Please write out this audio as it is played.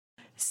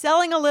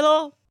Selling a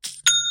little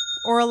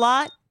or a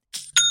lot?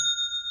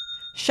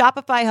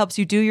 Shopify helps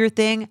you do your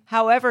thing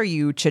however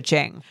you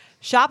cha-ching.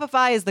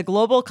 Shopify is the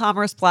global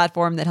commerce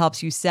platform that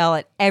helps you sell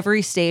at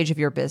every stage of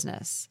your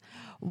business.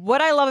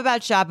 What I love about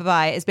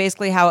Shopify is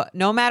basically how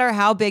no matter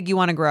how big you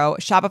want to grow,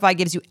 Shopify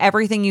gives you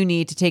everything you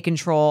need to take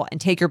control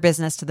and take your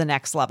business to the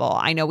next level.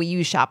 I know we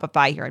use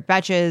Shopify here at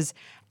Betches,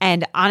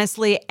 and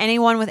honestly,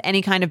 anyone with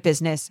any kind of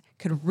business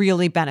could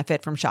really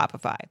benefit from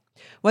Shopify.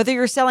 Whether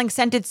you're selling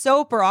scented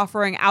soap or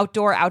offering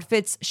outdoor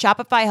outfits,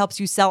 Shopify helps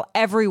you sell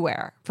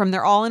everywhere, from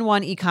their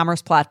all-in-one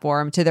e-commerce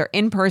platform to their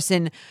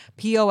in-person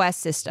POS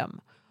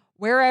system.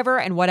 Wherever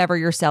and whatever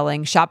you're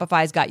selling,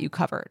 Shopify's got you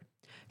covered.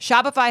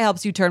 Shopify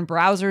helps you turn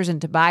browsers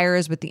into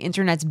buyers with the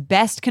internet's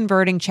best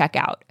converting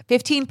checkout,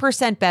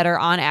 15% better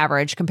on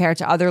average compared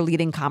to other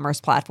leading commerce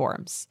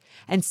platforms.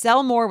 And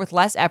sell more with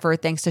less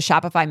effort thanks to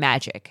Shopify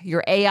Magic,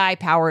 your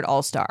AI-powered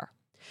all-star.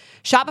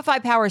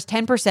 Shopify powers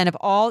 10% of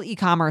all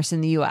e-commerce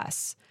in the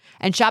U.S.,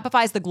 and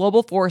Shopify is the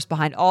global force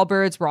behind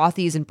Allbirds,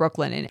 Rothy's, and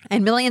Brooklinen,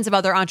 and millions of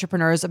other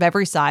entrepreneurs of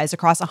every size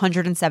across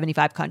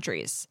 175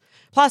 countries.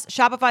 Plus,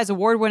 Shopify's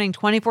award-winning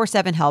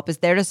 24/7 help is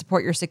there to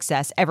support your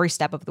success every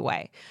step of the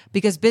way,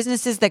 because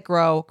businesses that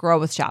grow, grow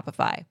with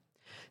Shopify.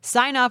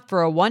 Sign up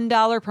for a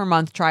 $1 per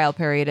month trial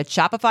period at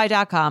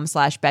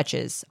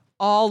shopify.com/betches,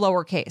 all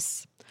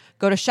lowercase.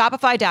 Go to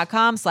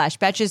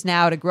shopify.com/betches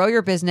now to grow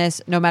your business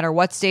no matter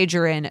what stage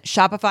you're in.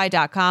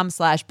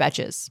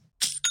 Shopify.com/betches.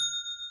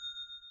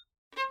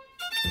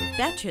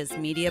 Betches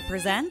Media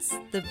presents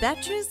the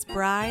Betches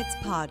Brides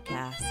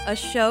Podcast, a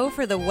show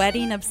for the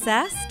wedding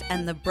obsessed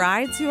and the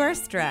brides who are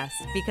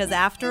stressed, because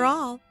after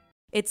all,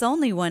 it's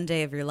only one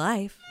day of your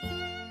life.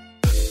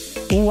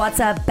 What's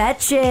up,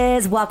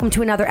 Betches? Welcome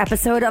to another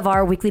episode of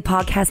our weekly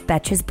podcast,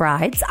 Betches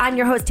Brides. I'm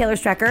your host, Taylor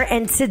Strecker,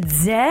 and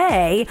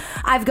today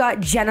I've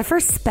got Jennifer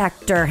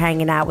Spector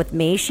hanging out with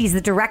me. She's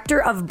the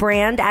director of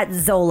brand at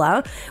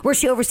Zola, where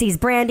she oversees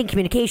branding,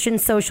 communication,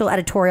 social,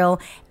 editorial,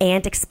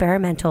 and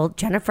experimental.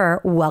 Jennifer,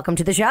 welcome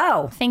to the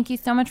show. Thank you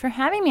so much for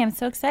having me. I'm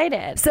so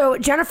excited. So,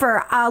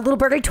 Jennifer, Little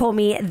Birdie told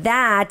me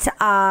that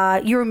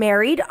you were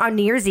married on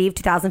New Year's Eve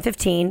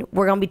 2015.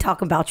 We're going to be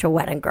talking about your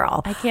wedding,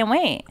 girl. I can't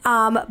wait.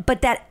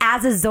 But that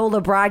as a Zola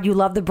bride, you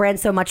love the brand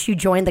so much you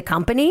joined the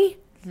company?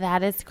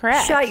 That is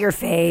correct. Shut your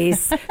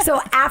face.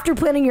 So after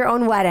planning your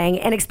own wedding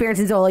and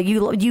experiencing Zola,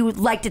 you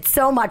liked it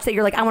so much that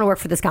you're like, I want to work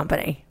for this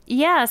company.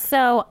 Yeah,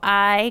 so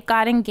I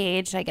got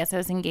engaged. I guess I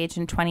was engaged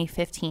in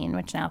 2015,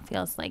 which now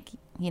feels like,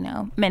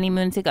 many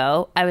moons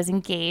ago. I was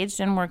engaged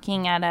and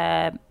working at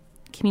a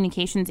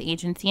communications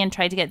agency and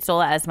tried to get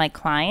Zola as my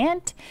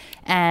client.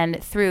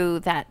 And through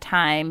that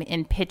time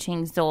in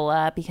pitching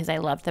Zola, because I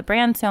loved the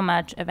brand so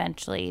much,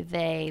 eventually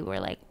they were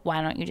like,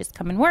 why don't you just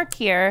come and work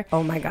here?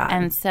 Oh my God.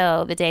 And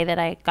so the day that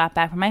I got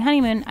back from my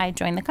honeymoon, I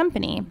joined the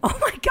company. Oh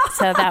my God.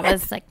 So that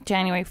was like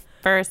January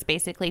 1st,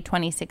 basically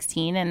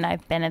 2016. And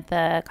I've been at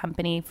the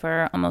company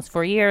for almost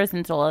 4 years,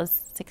 and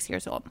Zola's 6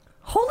 years old.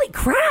 Holy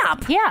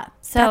crap. Yeah.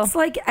 So that's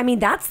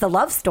that's the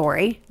love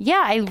story.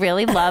 Yeah, I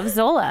really love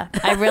Zola.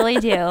 I really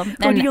do.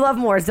 Who do you love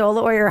more,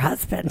 Zola or your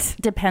husband?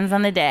 Depends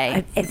on the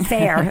day. It's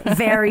fair.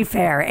 Very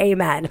fair.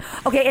 Amen.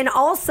 Okay, and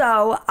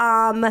also,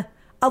 a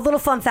little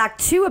fun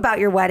fact, too, about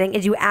your wedding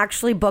is you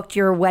actually booked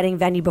your wedding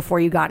venue before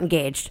you got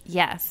engaged.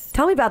 Yes.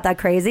 Tell me about that,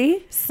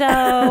 crazy.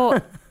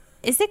 So...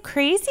 Is it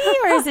crazy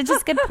or is it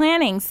just good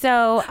planning?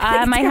 So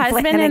my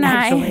husband and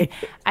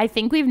I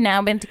think we've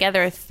now been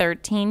together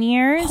 13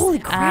 years. Holy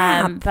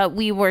crap. But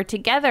we were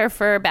together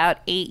for about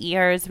 8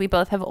 years. We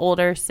both have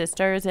older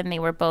sisters, and they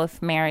were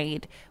both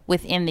married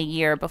within the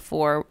year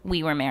before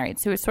we were married.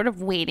 So we were sort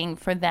of waiting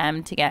for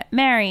them to get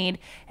married,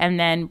 and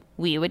then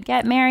we would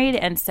get married.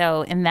 And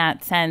so in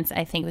that sense,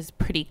 I think it was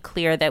pretty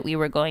clear that we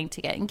were going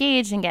to get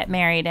engaged and get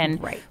married.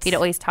 And we'd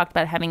always talked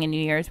about having a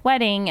New Year's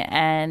wedding.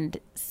 And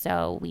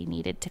so we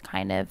needed to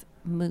kind of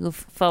move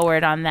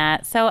forward on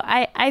that. So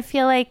I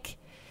feel like...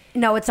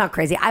 No, it's not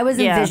crazy. I was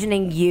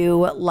envisioning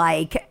you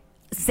like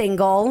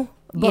single,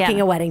 booking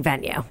a wedding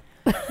venue.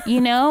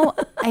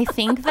 I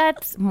think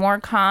that's more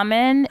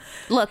common.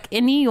 Look,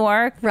 in New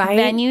York,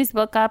 venues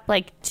book up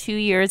like 2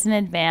 years in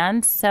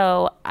advance.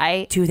 So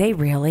Do they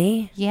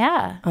really?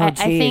 Yeah. Oh, I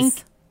think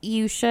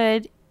you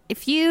should,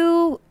 if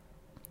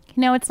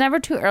it's never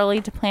too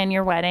early to plan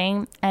your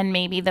wedding, and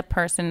maybe the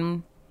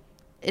person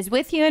is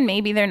with you and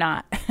maybe they're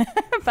not.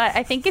 But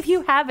I think if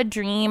you have a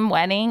dream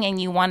wedding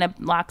and you want to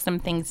lock some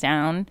things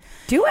down,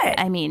 do it.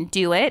 I mean,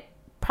 do it.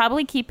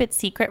 Probably keep it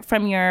secret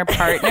from your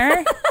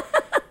partner.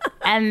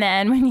 And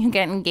then when you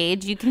get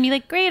engaged, you can be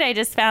like, great, I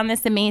just found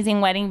this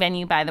amazing wedding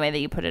venue, by the way, that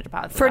you put a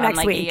deposit for on,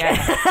 next week.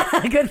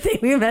 Good thing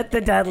we met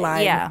the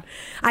deadline. Yeah.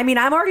 I mean,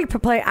 I'm already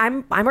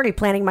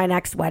planning my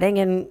next wedding,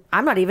 and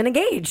I'm not even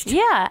engaged.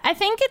 Yeah. I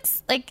think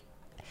it's like,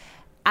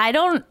 I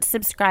don't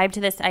subscribe to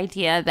this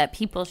idea that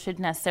people should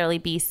necessarily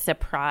be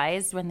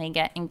surprised when they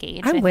get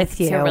engaged. I'm with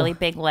you. It's a really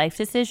big life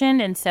decision.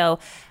 And so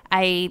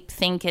I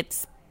think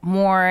it's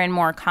more and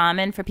more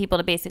common for people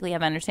to basically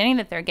have understanding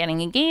that they're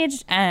getting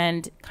engaged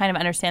and kind of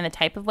understand the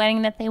type of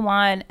wedding that they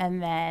want.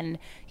 And then,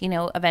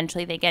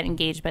 eventually they get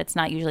engaged, but it's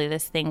not usually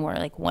this thing where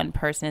like one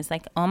person is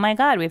like, oh my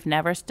God, we've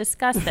never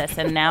discussed this.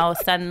 And now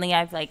suddenly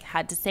I've like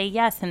had to say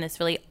yes in this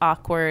really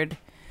awkward,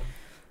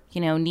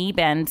 knee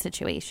bend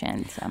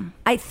situation. So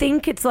I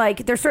think it's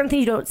like there's certain things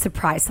you don't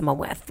surprise someone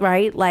with,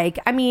 right? Like,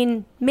 I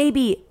mean,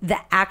 maybe the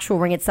actual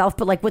ring itself,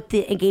 but like with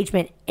the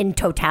engagement in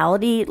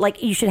totality,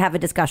 like you should have a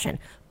discussion.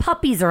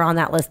 Puppies are on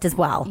that list as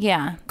well.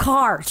 Yeah.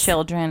 Cars.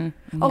 Children.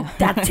 Oh,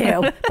 that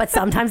too. But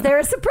sometimes they're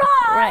a surprise.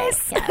 Right.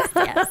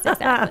 Yes,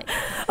 exactly.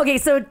 Okay,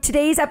 so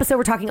today's episode,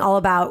 we're talking all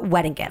about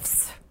wedding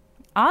gifts.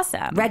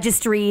 Awesome.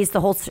 Registries, the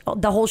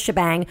whole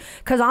shebang.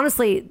 Because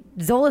honestly,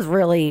 Zola's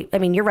really, I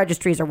mean, your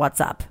registries are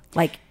what's up.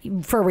 Like,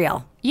 for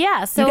real.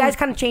 Yeah. So you guys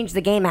kind of changed the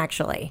game,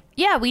 actually.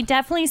 Yeah, we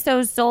definitely.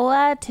 So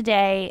Zola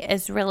today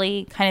is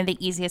really kind of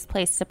the easiest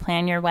place to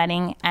plan your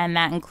wedding, and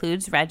that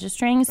includes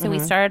registering. So we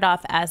started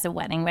off as a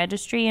wedding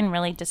registry and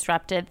really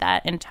disrupted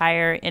that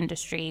entire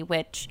industry,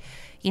 which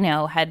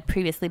had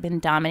previously been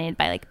dominated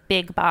by like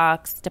big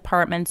box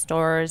department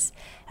stores,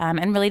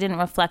 and really didn't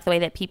reflect the way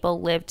that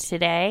people lived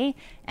today.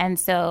 And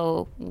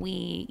so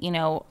we,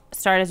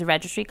 started as a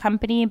registry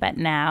company, but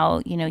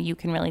now, you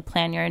can really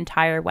plan your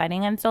entire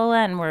wedding on Zola,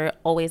 and we're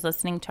always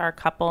listening to our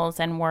couples,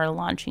 and we're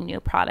launching new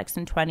products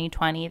in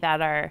 2020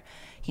 that are,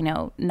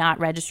 not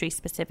registry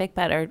specific,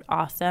 but are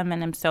awesome.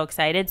 And I'm so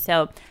excited.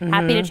 So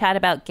happy to chat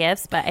about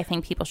gifts, but I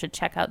think people should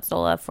check out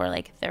Zola for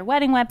like their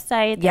wedding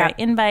website, their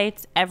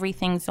invites,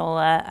 everything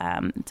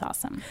Zola. It's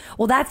awesome.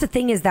 Well, that's the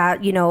thing is that,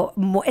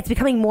 it's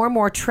becoming more and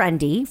more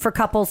trendy for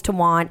couples to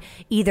want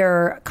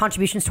either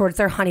contributions towards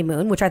their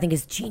honeymoon, which I think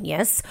is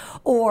genius,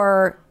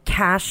 or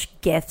cash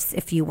gifts,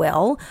 if you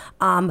will,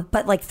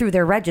 but like through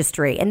their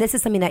registry. And this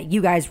is something that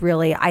you guys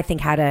really, I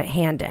think, had a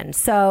hand in.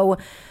 So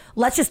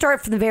let's just start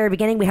from the very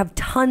beginning. We have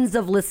tons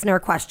of listener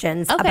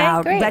questions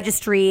about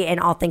registry and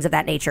all things of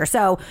that nature.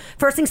 So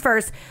first things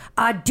first,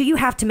 do you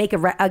have to make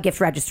a gift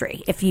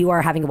registry if you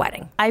are having a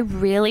wedding? I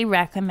really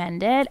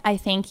recommend it. I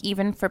think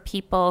even for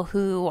people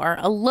who are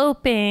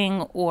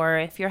eloping, or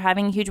if you're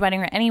having a huge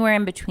wedding or anywhere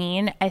in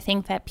between, I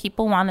think that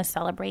people want to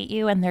celebrate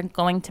you and they're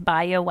going to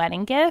buy you a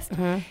wedding gift.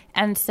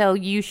 And so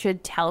you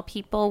should tell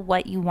people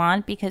what you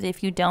want, because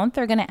if you don't,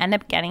 they're going to end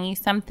up getting you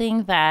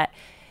something that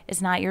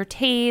is not your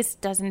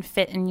taste, doesn't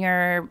fit in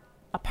your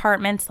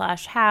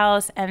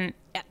apartment/house. And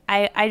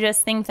I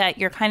just think that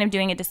you're kind of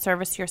doing a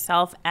disservice to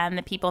yourself and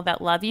the people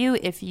that love you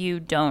if you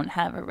don't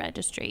have a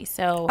registry.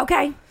 So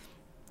okay.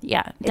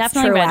 Yeah, It's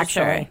definitely true,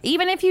 register. actually.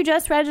 Even if you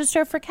just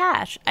register for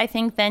cash, I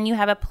think then you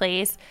have a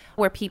place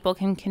where people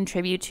can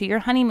contribute to your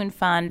honeymoon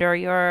fund or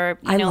your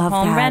love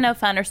home that. reno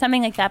fund or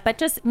something like that. But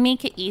just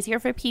make it easier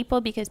for people,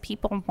 because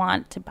people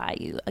want to buy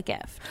you a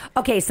gift.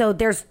 Okay, so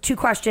there's two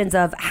questions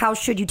of how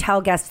should you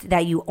tell guests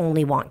that you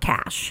only want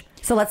cash?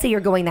 So let's say you're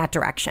going that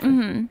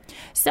direction.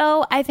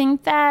 So I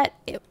think that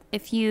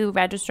if you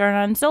register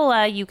on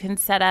Zola, you can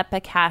set up a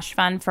cash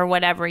fund for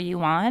whatever you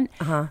want.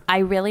 I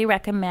really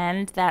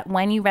recommend that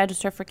when you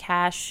register for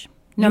cash,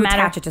 You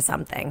attach it to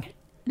something.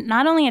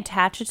 not only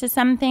attach it to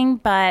something,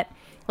 but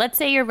let's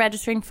say you're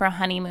registering for a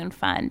honeymoon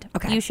fund.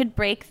 Okay. You should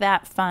break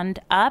that fund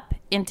up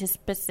into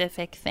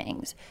specific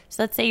things.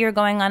 So let's say you're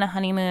going on a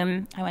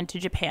honeymoon. I went to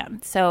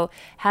Japan. So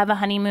have a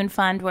honeymoon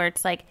fund where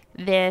it's like,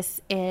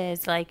 this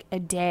is like a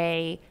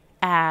day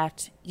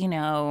at,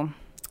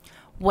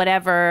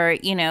 whatever,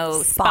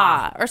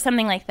 spa or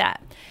something like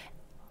that.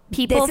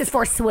 People, This is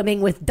for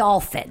swimming with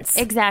dolphins.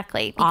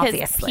 exactly, because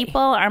Obviously.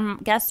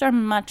 guests are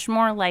much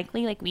more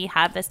likely, like we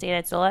have this data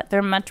at Zola,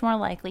 they're much more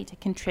likely to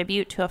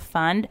contribute to a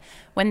fund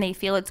when they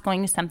feel it's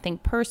going to something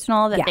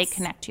personal that they Yes.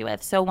 connect you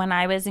with. So when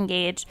I was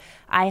engaged,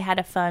 I had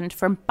a fund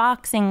for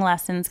boxing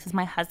lessons because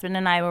my husband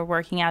and I were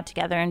working out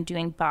together and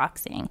doing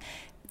boxing.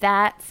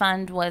 That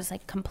fund was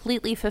like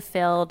completely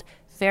fulfilled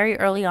very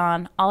early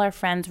on. All our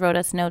friends wrote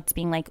us notes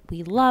being like,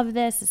 we love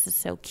this. This is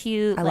so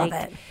cute. I love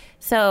it.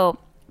 So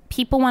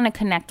people want to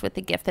connect with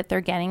the gift that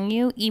they're getting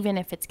you. Even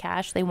if it's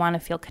cash, they want to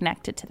feel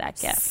connected to that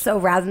gift. So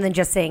rather than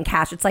just saying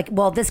cash, it's like,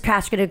 well, this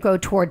cash is going to go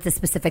towards this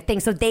specific thing.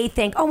 So they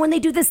think, oh, when they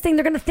do this thing,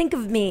 they're going to think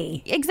of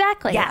me.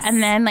 Exactly. Yes.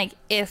 And then like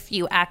if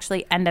you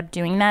actually end up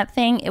doing that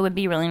thing, it would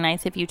be really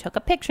nice if you took a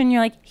picture and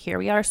you're like, here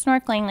we are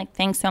snorkeling. Like,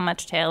 thanks so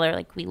much, Taylor.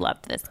 Like, we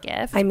loved this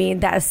gift. I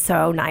mean, that is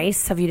so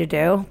nice of you to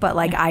do, but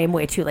like, I am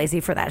way too lazy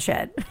for that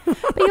shit.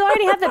 But you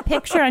already have the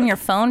picture on your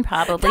phone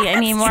probably. I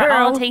mean, we're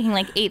all taking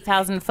like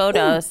 8,000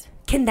 photos.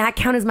 Can that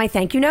count as my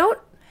thank you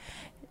note?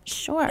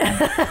 Sure.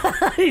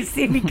 You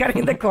see me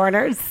cutting the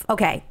corners.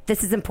 Okay,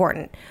 this is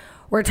important.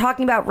 We're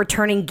talking about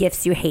returning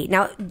gifts you hate.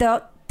 Now,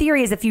 the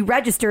theory is if you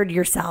registered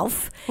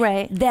yourself,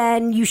 Right.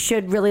 then you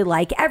should really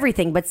like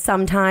everything. But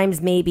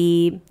sometimes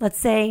maybe, let's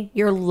say,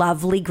 your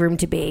lovely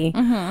groom-to-be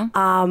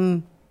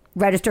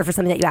register for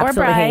something that you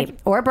absolutely bride. hate.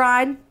 Or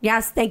bride.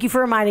 Yes, thank you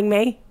for reminding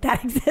me.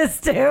 That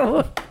exists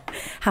too.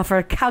 How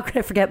could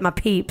I forget my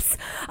peeps?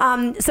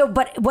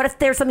 But what if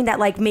there's something that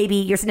like maybe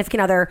your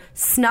significant other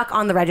snuck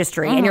on the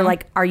registry and you're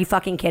like, are you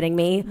fucking kidding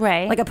me?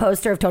 Right. Like a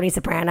poster of Tony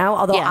Soprano.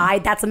 Although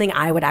that's something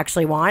I would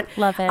actually want.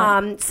 Love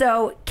it.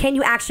 So can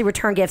you actually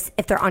return gifts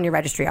if they're on your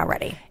registry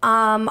already?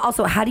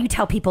 Also, how do you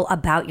tell people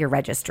about your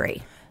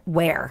registry?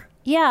 Where?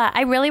 Yeah,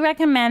 I really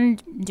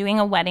recommend doing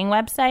a wedding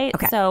website.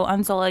 Okay. So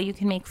on Zola, you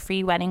can make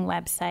free wedding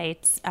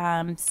websites.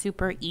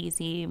 Super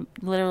easy.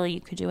 Literally,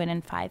 you could do it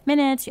in 5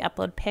 minutes. You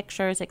upload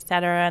pictures,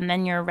 etc., and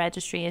then your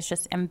registry is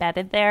just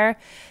embedded there.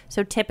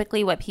 So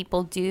typically, what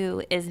people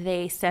do is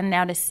they send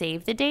out a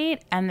save the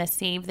date, and the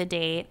save the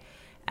date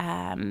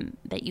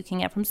that you can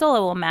get from Zola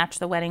will match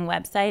the wedding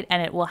website,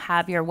 and it will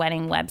have your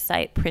wedding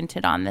website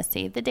printed on the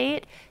save the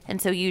date.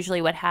 And so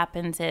usually, what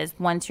happens is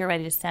once you're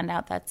ready to send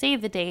out that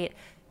save the date,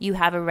 you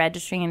have a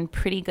registry in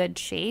pretty good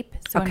shape.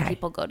 So when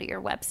people go to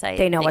your website,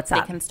 they know what's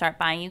up. They can start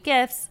buying you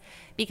gifts.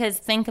 Because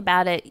think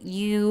about it,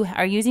 you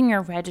are using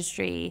your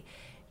registry.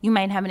 You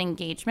might have an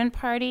engagement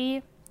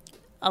party.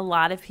 A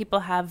lot of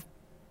people have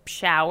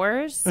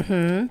showers.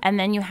 And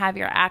then you have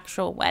your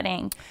actual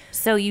wedding.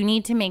 So you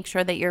need to make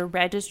sure that your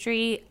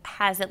registry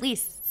has at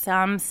least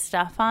some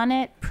stuff on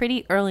it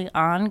pretty early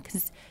on.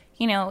 Because,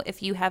 you know,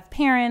 if you have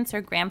parents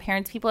or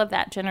grandparents, people of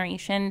that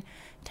generation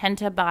tend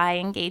to buy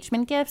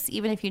engagement gifts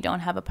even if you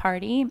don't have a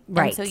party.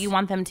 Right. And so you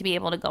want them to be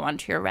able to go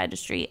onto your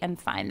registry and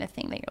find the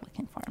thing that you're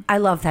looking for. I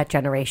love that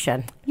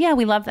generation. Yeah,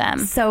 we love them.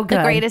 So good.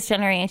 The greatest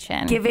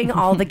generation. Giving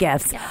all the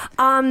gifts.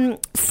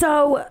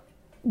 So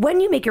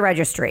when you make your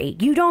registry,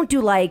 you don't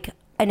do like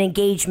an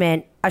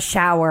engagement, a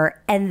shower,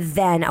 and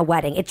then a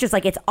wedding. It's just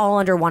like it's all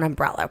under one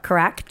umbrella,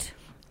 correct?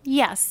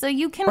 Yes, so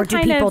you can or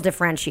do people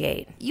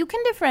differentiate? You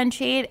can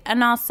differentiate,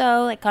 and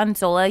also like on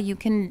Zola, you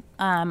can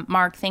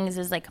mark things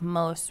as like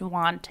most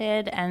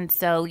wanted, and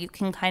so you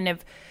can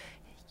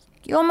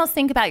you almost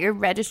think about your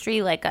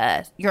registry like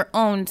your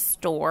own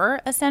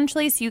store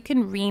essentially, so you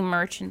can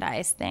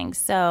re-merchandise things.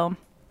 So,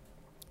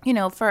 you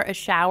know, for a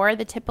shower,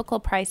 the typical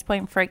price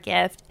point for a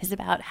gift is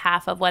about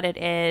half of what it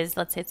is.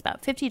 Let's say it's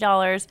about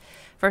 $50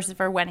 versus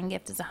for a wedding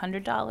gift is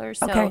 $100.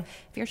 So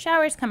if your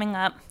shower is coming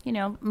up, you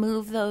know,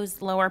 move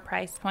those lower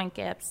price point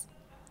gifts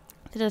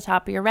to the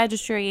top of your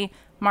registry,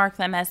 mark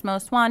them as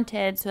most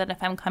wanted so that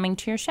if I'm coming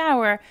to your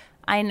shower,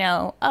 I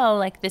know, oh,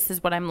 like this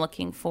is what I'm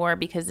looking for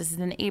because this is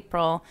in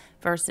April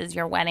versus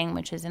your wedding,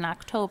 which is in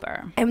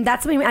October. And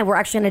that's something we're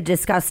actually going to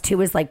discuss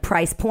too, is like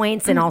price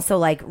points and also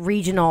like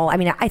regional. I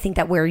mean, I think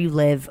that where you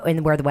live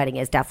and where the wedding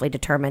is definitely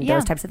determine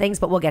those types of things,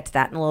 but we'll get to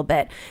that in a little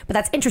bit. But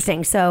that's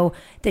interesting. So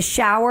the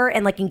shower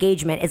and like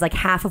engagement is like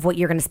half of what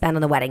you're going to spend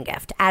on the wedding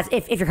gift, as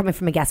if you're coming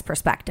from a guest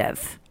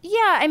perspective.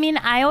 Yeah, I mean,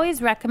 I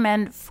always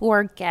recommend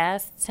for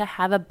guests to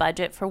have a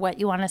budget for what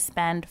you want to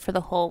spend for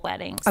the whole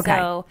wedding. Okay.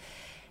 So,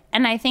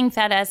 and I think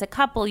that as a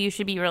couple, you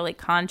should be really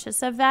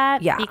conscious of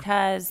that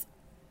because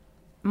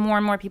more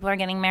and more people are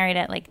getting married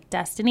at like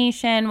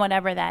destination,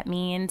 whatever that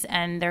means,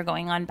 and they're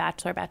going on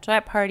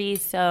bachelorette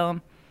parties.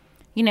 So,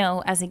 you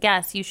know, as a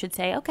guest, you should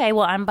say, okay,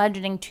 well, I'm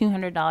budgeting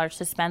 $200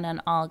 to spend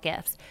on all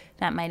gifts.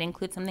 That might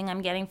include something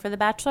I'm getting for the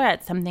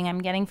bachelorette, something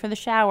I'm getting for the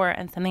shower,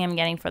 and something I'm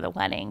getting for the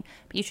wedding.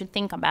 But you should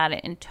think about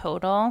it in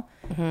total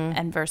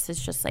and versus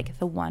just like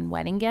the one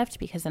wedding gift,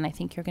 because then I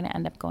think you're going to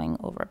end up going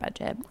over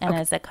budget. And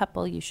as a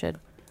couple, you should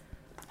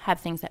have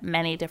things at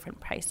many different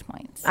price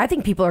points. I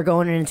think people are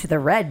going into the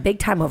red big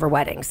time over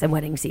weddings and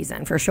wedding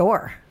season for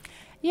sure.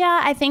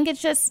 Yeah, I think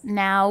it's just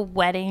now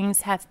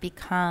weddings have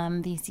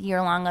become these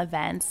year-long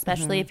events,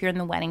 especially if you're in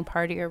the wedding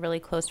party or a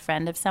really close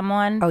friend of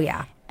someone. Oh,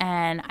 yeah.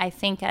 And I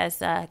think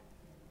as a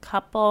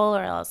couple,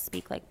 or I'll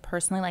speak like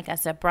personally, like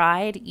as a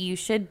bride, you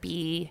should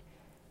be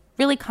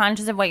really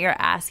conscious of what you're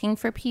asking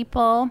for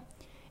people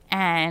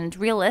and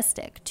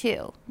realistic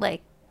too.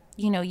 Like,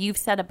 you know, you've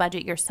set a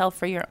budget yourself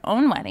for your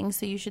own wedding,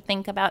 so you should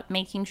think about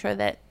making sure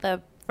that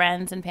the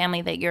friends and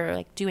family that you're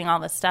like doing all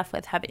this stuff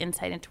with have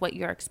insight into what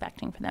you're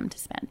expecting for them to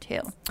spend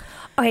too.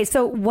 Okay,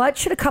 so what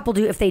should a couple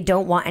do if they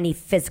don't want any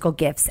physical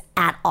gifts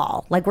at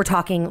all? Like we're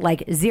talking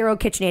like 0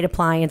 KitchenAid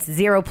appliance,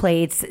 0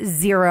 plates,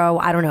 0,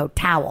 I don't know,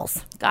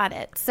 towels. Got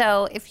it.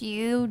 So if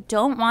you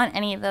don't want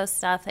any of those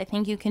stuff, I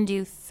think you can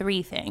do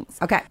 3 things.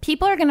 Okay.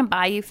 People are going to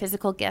buy you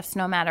physical gifts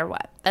no matter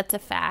what. That's a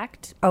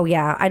fact. Oh,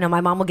 yeah. I know.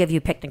 My mom will give you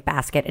a picnic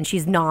basket and she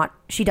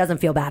doesn't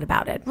feel bad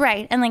about it.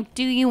 Right. And like,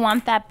 do you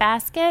want that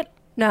basket?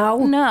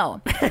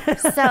 No.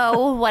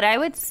 So what I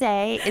would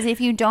say is if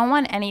you don't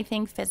want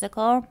anything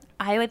physical,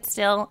 I would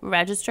still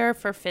register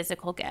for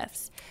physical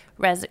gifts.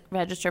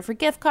 Register for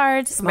gift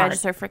cards, Smart.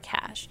 register for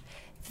cash.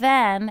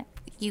 Then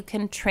you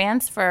can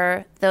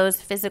transfer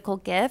those physical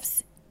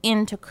gifts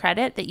into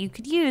credit that you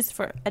could use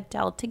for a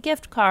Delta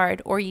gift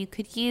card, or you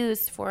could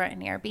use for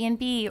an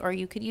Airbnb, or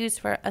you could use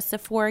for a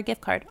Sephora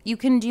gift card. You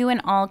can do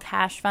an all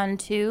cash fund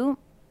too,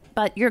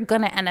 but you're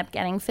going to end up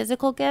getting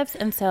physical gifts.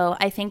 And so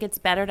I think it's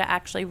better to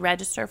actually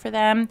register for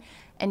them,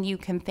 and you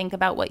can think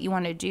about what you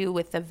want to do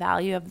with the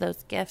value of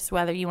those gifts,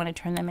 whether you want to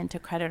turn them into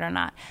credit or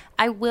not.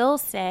 I will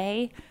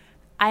say,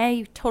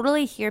 I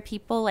totally hear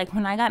people, like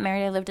when I got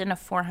married, I lived in a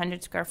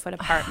 400 square foot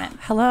apartment.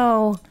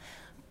 Hello.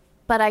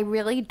 But I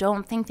really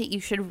don't think that you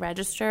should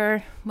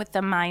register with the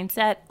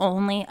mindset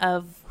only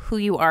of who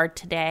you are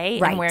today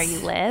Right. and where you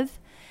live.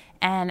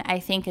 And I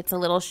think it's a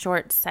little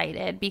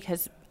short-sighted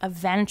because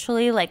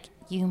eventually, like,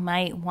 you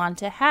might want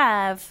to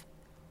have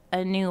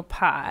a new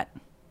pot.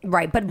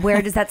 Right, but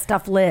where does that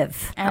stuff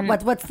live? And-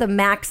 What's the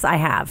max I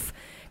have?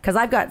 Because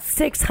I've got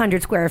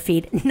 600 square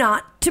feet,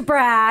 not to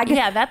brag.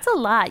 Yeah, that's a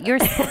lot. You're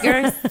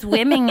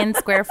swimming in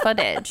square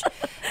footage.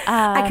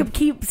 I could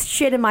keep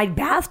shit in my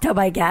bathtub,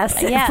 I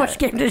guess, Yeah. if push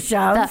came to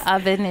shove. The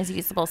oven is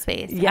usable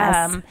space.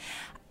 Yes.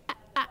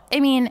 I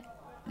mean,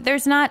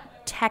 there's not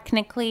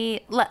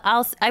technically.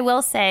 I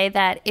will say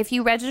that if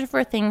you register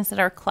for things that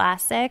are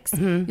classics,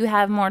 you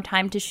have more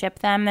time to ship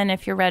them than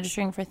if you're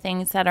registering for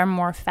things that are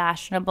more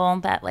fashionable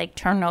that like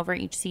turn over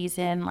each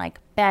season, like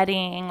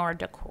bedding or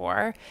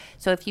decor.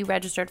 So if you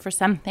registered for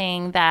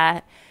something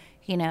that,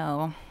 you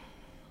know,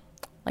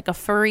 like a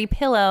furry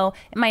pillow,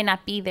 it might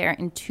not be there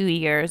in 2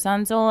 years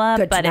on Zola.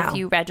 Good to But know. if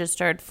you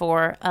registered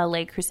for a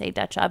Le Creuset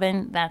Dutch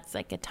oven, that's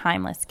like a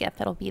timeless gift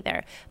that'll be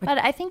there. But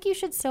I think you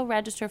should still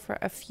register for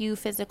a few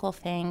physical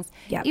things,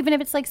 Yep. even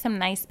if it's like some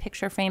nice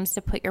picture frames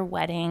to put your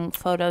wedding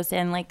photos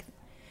in. Like,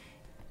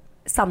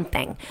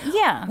 Something.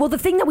 yeah. Well, the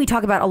thing that we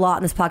talk about a lot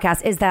in this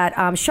podcast is that,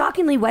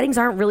 shockingly, weddings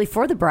aren't really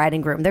for the bride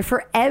and groom. They're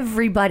for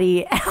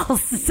everybody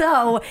else.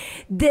 So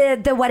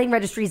the wedding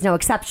registry is no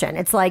exception.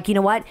 It's like, you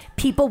know what?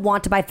 People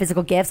want to buy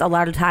physical gifts. A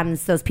lot of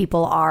times those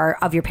people are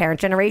of your parent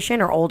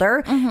generation or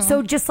older.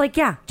 So just like,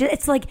 yeah,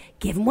 it's like,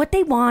 give them what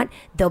they want.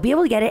 They'll be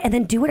able to get it and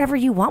then do whatever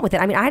you want with it.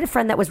 I mean, I had a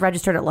friend that was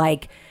registered at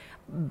like,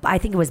 I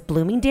think it was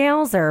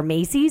Bloomingdale's or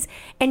Macy's.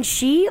 And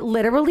she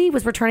literally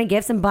was returning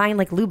gifts and buying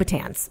like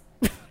Louboutins.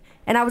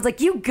 And I was like,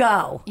 you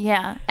go.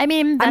 Yeah. I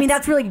mean,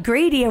 That's really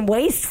greedy and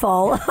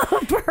wasteful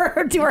for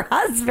her to her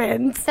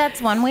husband.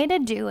 that's one way to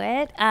do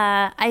it.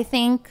 I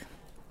think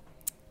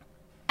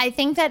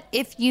that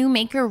if you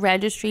make your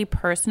registry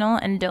personal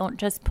and don't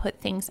just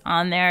put things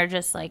on there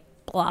just like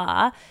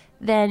blah,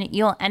 then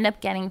you'll end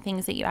up getting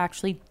things that you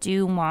actually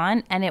do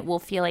want, and it will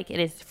feel like it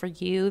is for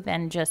you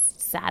than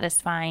just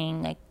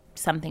satisfying like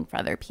something for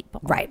other people.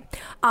 Right.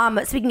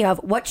 Speaking of,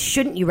 what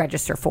shouldn't you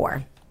register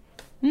for?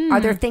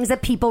 Are there things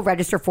that people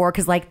register for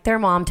because like their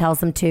mom tells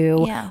them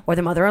to, Yeah. or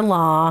their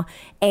mother-in-law,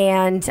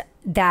 and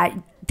that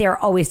they're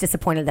always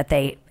disappointed that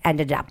they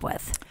ended up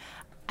with?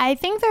 I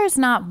think there's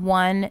not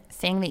one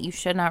thing that you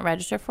should not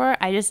register for.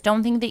 I just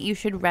don't think that you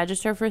should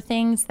register for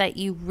things that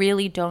you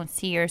really don't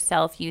see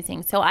yourself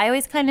using. So I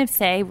always kind of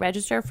say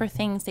register for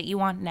things that you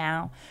want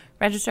now.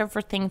 Register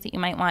for things that you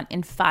might want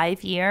in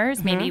 5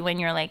 years, maybe when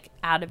you're like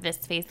out of this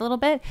phase a little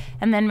bit,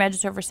 and then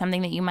register for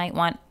something that you might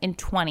want in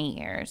 20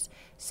 years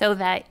so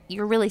that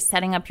you're really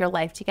setting up your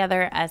life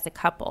together as a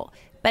couple.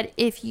 But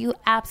if you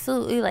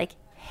absolutely like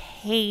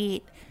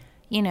hate,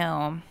 you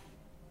know,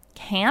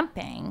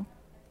 camping,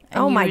 and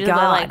Oh you my really,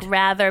 God. like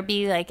rather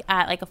be like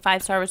at like a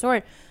 5-star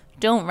resort,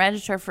 don't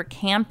register for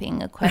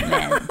camping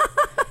equipment.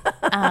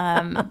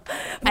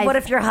 What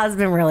if your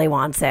husband really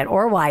wants it,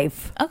 or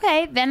wife?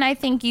 Okay, then I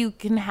think you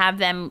can have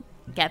them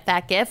get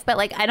that gift. But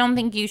like, I don't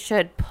think you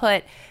should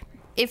put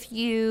if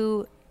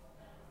your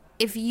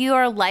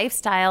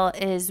lifestyle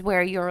is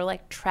where you're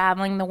like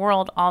traveling the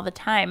world all the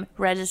time,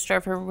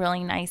 register for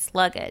really nice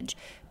luggage.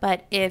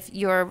 But if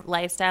your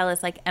lifestyle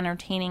is like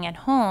entertaining at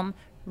home,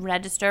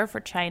 register for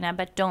China,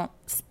 but don't,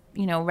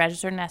 you know,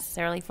 register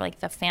necessarily for like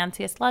the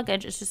fanciest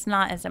luggage. It's just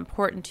not as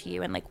important to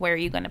you. And like, where are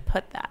you going to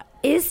put that?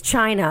 Is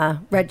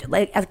China like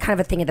a kind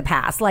of a thing of the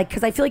past? Like,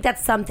 because I feel like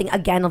that's something,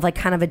 again, of like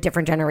kind of a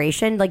different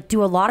generation. Like,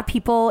 do a lot of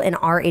people in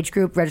our age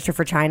group register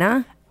for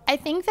China? I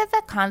think that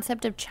the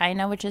concept of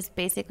China, which is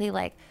basically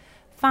like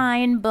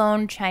fine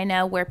bone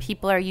china where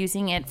people are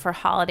using it for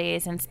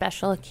holidays and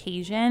special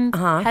occasions,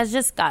 has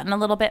just gotten a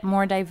little bit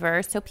more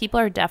diverse. So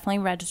people are definitely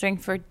registering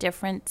for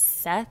different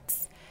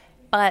sets,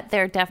 but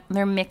they're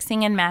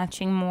mixing and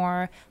matching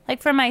more.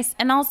 Like for my,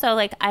 and also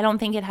like I don't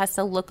think it has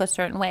to look a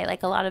certain way.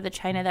 Like a lot of the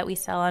china that we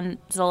sell on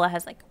Zola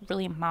has like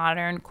really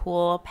modern,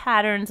 cool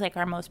patterns. Like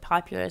our most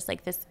popular is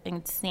like this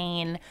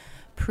insane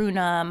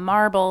Pruna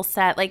marble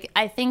set. Like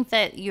I think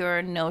that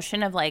your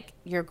notion of like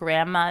your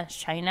grandma's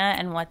china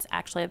and what's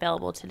actually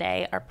available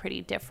today are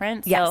pretty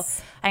different. Yes.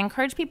 So I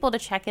encourage people to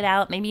check it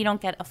out. Maybe you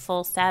don't get a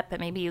full set, but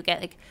maybe you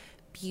get like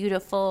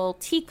beautiful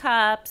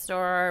teacups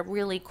or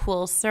really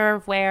cool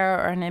serveware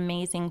or an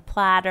amazing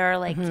platter.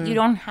 Like you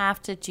don't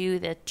have to do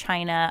the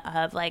china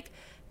of like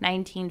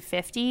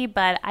 1950,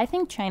 but I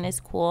think china's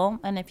cool.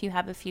 And if you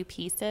have a few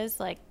pieces,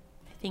 like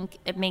I think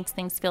it makes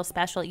things feel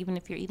special even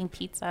if you're eating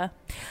pizza.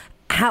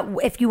 How,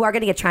 if you are going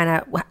to get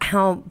China,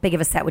 how big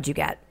of a set would you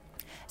get?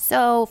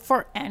 So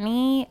for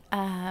any,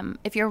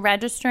 if you're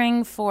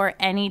registering for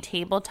any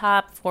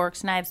tabletop,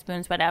 forks, knives,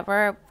 spoons,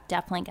 whatever,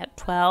 definitely get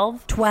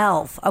 12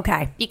 12.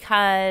 Okay.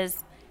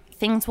 because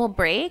things will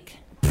break.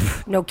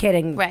 No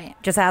kidding. Right.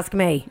 Just ask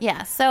me.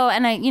 Yeah. So,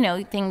 and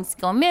things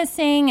go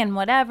missing and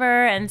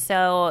whatever. And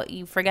so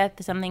you forget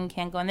that something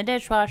can't go in the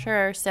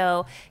dishwasher.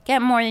 So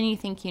get more than you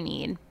think you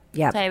need.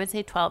 Yep. So I would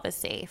say 12 is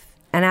safe.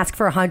 and ask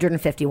for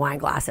 150 wine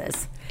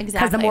glasses. Exactly.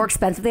 Because the more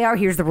expensive they are,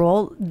 here's the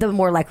rule, the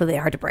more likely they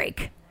are to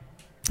break.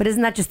 But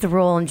isn't that just the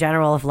rule in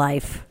general of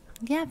life?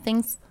 Yeah,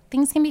 things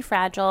can be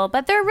fragile,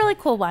 but there are really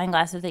cool wine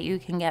glasses that you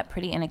can get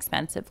pretty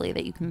inexpensively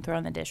that you can throw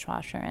in the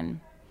dishwasher and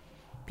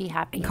be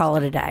happy. And call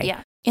it a day.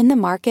 Yeah. In the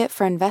market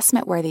for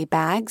investment-worthy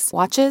bags,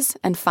 watches,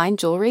 and fine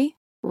jewelry,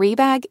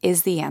 Rebag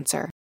is the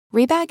answer.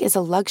 Rebag is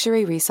a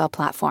luxury resale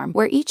platform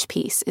where each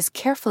piece is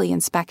carefully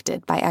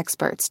inspected by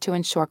experts to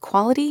ensure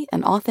quality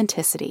and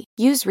authenticity.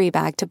 Use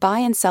Rebag to buy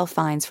and sell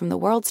finds from the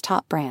world's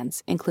top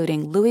brands,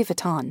 including Louis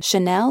Vuitton,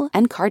 Chanel,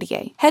 and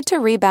Cartier. Head to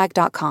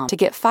Rebag.com to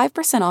get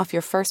 5% off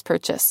your first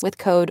purchase with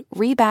code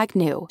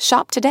REBAGNEW.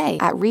 Shop today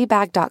at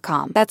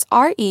Rebag.com. That's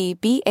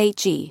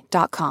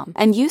REBAG.com.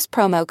 And use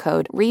promo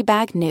code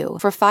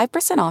REBAGNEW for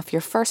 5% off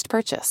your first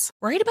purchase.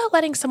 Worried about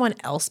letting someone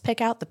else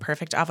pick out the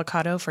perfect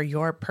avocado for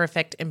your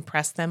perfect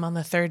impress them on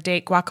the third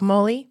date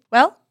guacamole?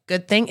 Well,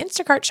 good thing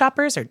Instacart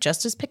shoppers are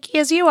just as picky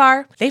as you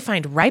are. They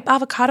find ripe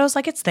avocados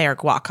like it's their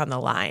guac on the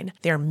line.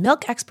 They're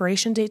milk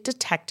expiration date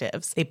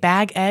detectives. They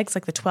bag eggs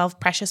like the 12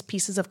 precious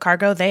pieces of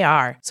cargo they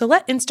are. So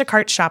let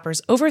Instacart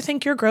shoppers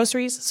overthink your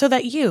groceries so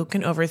that you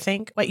can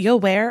overthink what you'll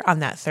wear on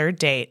that third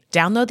date.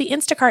 Download the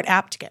Instacart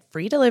app to get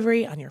free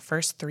delivery on your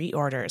first 3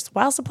 orders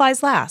while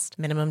supplies last.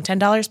 Minimum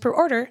 $10 per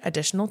order.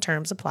 Additional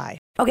terms apply.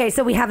 Okay,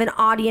 so we have an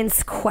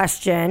audience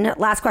question.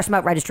 Last question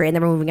about registry, and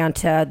then we're moving on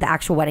to the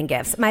actual wedding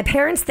gifts. My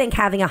parents think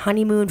having a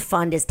honeymoon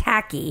fund is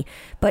tacky,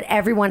 but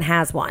everyone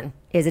has one.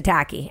 Is it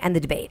tacky? And the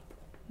debate.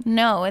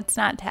 No, it's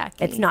not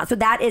tacky. It's not. So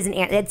that is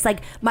it's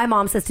like my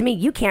mom says to me,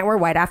 you can't wear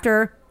white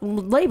after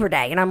Labor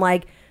Day. And I'm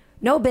like,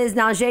 no, Biz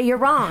Najee, you're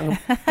wrong.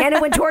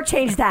 Anna Wintour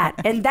changed that.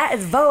 And that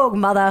is Vogue,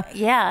 mother.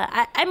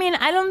 Yeah. I mean,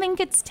 I don't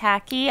think it's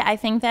tacky. I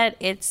think that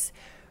it's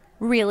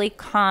really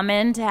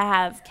common to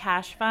have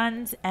cash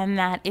funds, and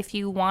that if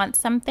you want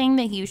something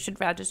that you should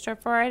register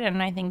for it,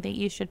 and I think that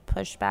you should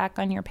push back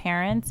on your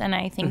parents. And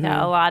I think that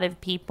a lot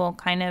of people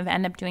kind of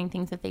end up doing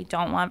things that they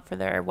don't want for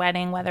their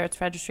wedding, whether it's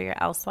registry or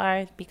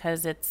elsewhere,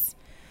 because it's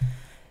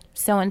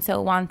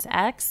so-and-so wants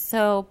X.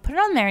 So put it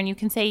on there, and you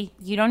can say,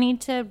 you don't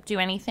need to do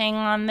anything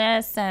on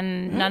this,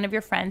 and none of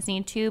your friends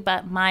need to,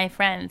 but my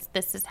friends,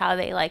 this is how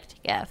they like to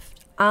gift.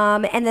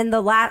 And then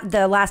the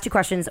last 2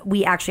 questions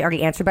we actually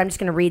already answered, but I'm just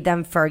going to read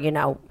them for,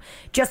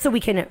 just so we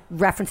can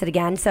reference it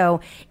again.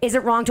 So is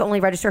it wrong to only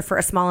register for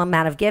a small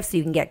amount of gifts so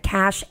you can get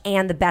cash,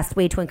 and the best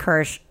way to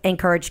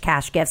encourage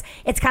cash gifts?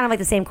 It's kind of like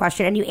the same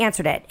question, and you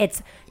answered it.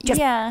 It's just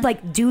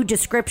like do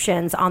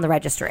descriptions on the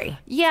registry.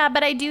 Yeah,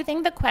 but I do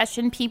think the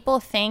question people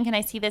think, and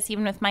I see this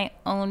even with my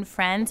own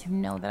friends who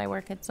know that I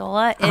work at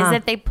Zola, is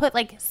that they put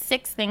like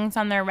 6 things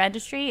on their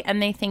registry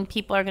and they think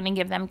people are going to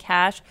give them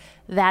cash.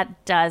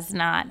 That does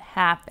not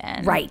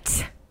happen.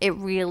 Right. It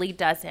really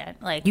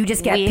doesn't. Like, you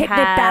just get picnic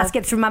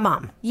baskets from my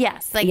mom.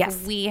 Yes.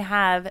 We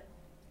have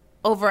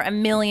over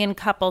 1 million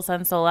couples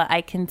on Zola.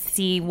 I can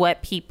see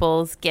what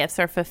people's gifts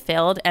are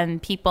fulfilled,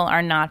 and people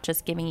are not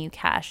just giving you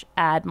cash.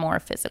 Add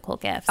more physical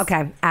gifts.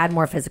 Okay. Add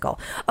more physical.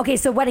 Okay.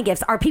 So wedding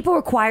gifts. Are people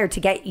required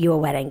to get you a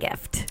wedding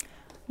gift?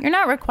 You're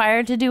not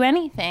required to do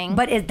anything.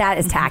 But that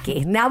is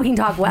tacky. Now we can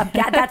talk. Well,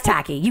 that's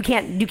tacky. You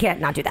can't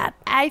not do that.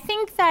 I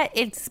think that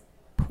it's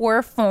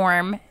poor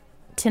form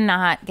to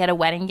not get a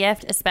wedding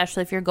gift,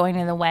 especially if you're going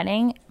to the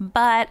wedding.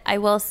 But I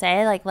will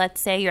say, like,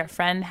 let's say your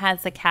friend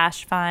has a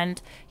cash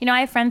fund.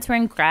 I have friends who are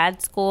in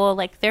grad school,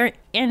 like, they're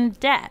in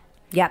debt.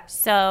 Yep.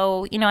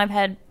 So, I've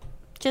had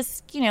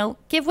just,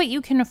 give what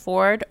you can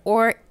afford.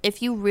 Or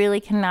if you really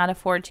cannot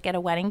afford to get a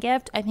wedding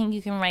gift, I think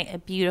you can write a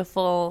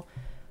beautiful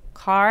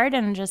card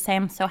and just say,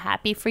 I'm so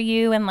happy for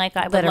you. And, like,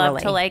 I would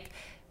love to, like,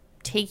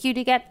 take you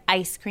to get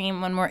ice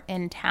cream when we're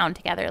in town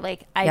together.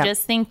 Like, I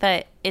just think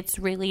that it's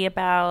really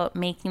about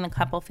making the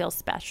couple feel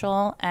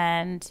special.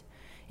 And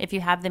if you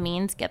have the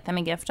means, get them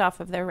a gift off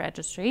of their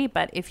registry.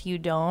 But if you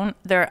don't,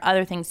 there are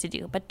other things to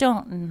do. But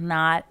don't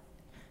not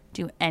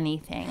do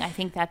anything. I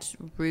think that's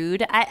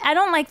rude. I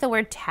don't like the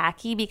word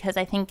tacky because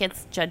I think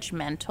it's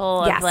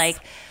judgmental of like,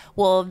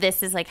 well,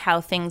 this is like how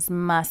things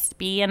must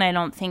be. And I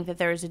don't think that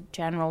there's a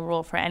general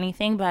rule for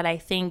anything. But I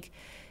think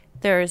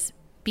there's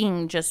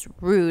being just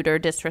rude or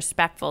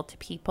disrespectful to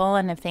people.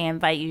 And if they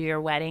invite you to your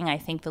wedding, I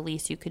think the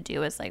least you could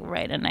do is like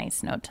write a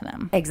nice note to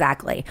them.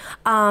 Exactly.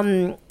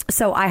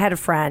 So I had a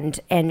friend,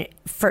 and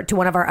to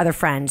one of our other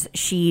friends,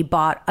 she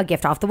bought a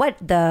gift off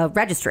the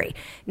registry.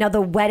 Now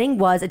the wedding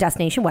was a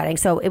destination wedding,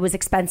 so it was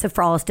expensive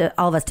for all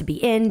of us to be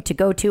in, to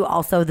go to.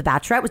 Also, the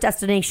bachelorette was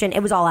destination. It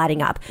was all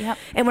adding up. Yep.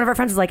 And one of our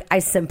friends was like, I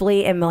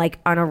simply am like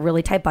on a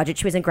really tight budget.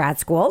 She was in grad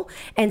school,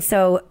 and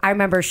so I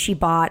remember she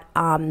bought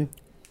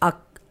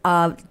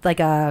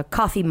like a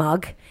coffee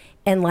mug,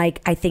 and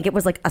like I think it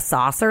was like a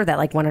saucer that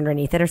like went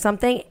underneath it or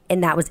something,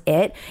 and that was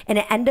it. And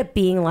it ended up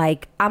being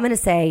like, I'm gonna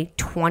say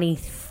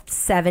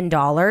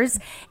 $27.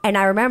 And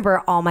I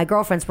remember all my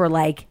girlfriends were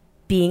like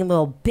being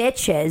little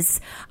bitches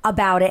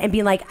about it and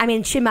being like, I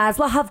mean, she might as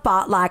well have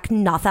bought like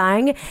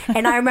nothing.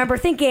 And I remember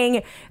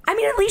thinking, I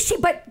mean, at least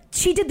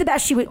she did the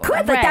best she could.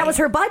 Like that was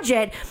her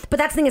budget. But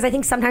that's the thing is, I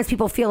think sometimes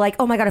people feel like,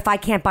 oh my God, if I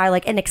can't buy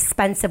like an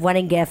expensive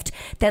wedding gift,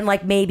 then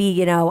like maybe,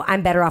 you know,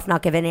 I'm better off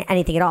not giving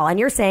anything at all. And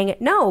you're saying,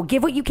 no,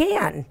 give what you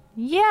can.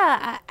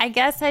 Yeah, I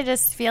guess I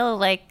just feel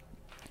like,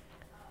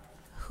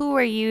 who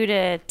are you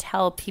to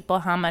tell people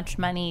how much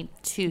money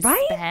to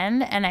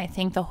spend? And I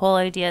think the whole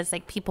idea is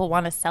like people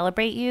want to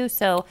celebrate you.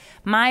 So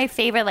my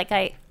favorite, like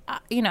I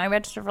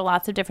registered for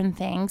lots of different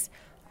things.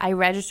 I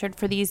registered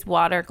for these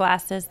water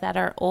glasses that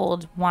are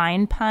old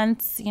wine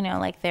punts. You know,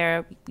 like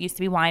there used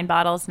to be wine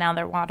bottles. Now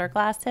they're water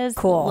glasses.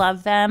 Cool.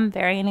 Love them.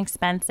 Very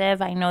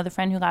inexpensive. I know the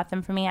friend who got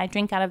them for me. I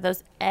drink out of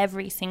those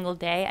every single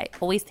day. I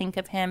always think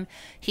of him.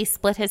 He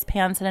split his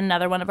pants at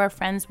another one of our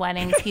friends'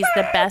 weddings. He's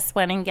the best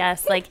wedding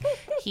guest. Like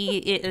he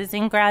is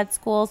in grad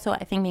school. So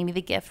I think maybe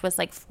the gift was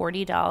like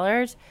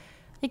 $40.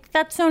 Like,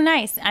 that's so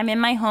nice. I'm in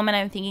my home and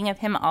I'm thinking of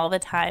him all the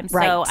time.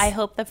 Right. So I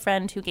hope the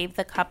friend who gave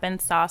the cup and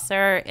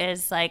saucer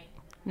is like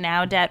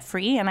now debt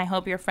free, and I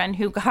hope your friend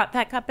who got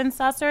that cup and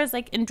saucer is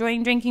like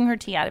enjoying drinking her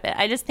tea out of it.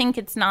 I just think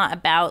it's not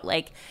about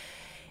like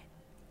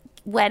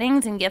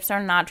weddings and gifts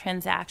are not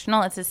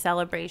transactional. It's a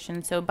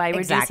celebration. So by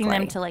reducing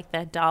them to like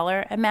the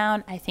dollar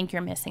amount, I think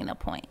you're missing the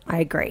point. I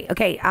agree.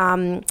 Okay.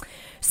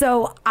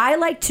 So I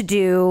like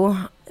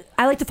to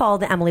follow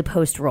the Emily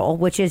Post rule,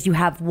 which is you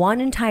have one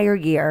entire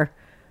year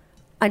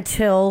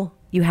until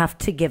you have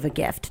to give a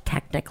gift,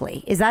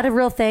 technically. Is that a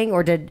real thing,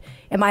 or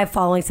am I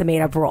following some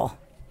made up rule?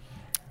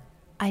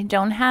 I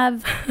don't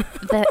have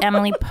the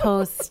Emily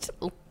Post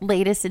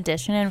latest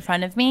edition in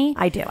front of me.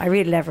 I do. I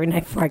read it every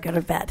night before I go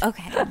to bed.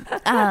 Okay.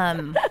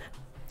 I'm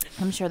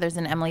sure there's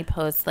an Emily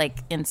Post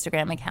like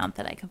Instagram account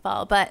that I could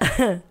follow, but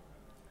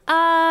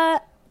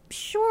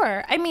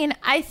sure. I mean,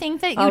 I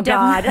think that you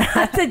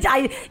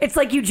it's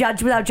like you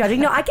judge without judging.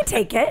 No, I can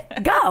take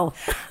it. Go.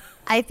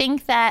 I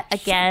think that,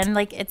 again,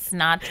 like it's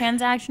not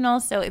transactional.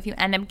 So if you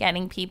end up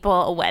getting people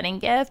a wedding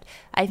gift,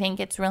 I think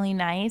it's really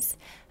nice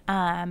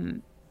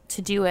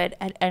to do it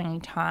at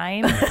any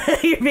time.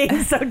 You're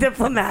being so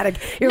diplomatic.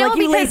 You're like,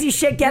 you lazy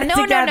shit, get it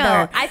together.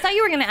 No. I thought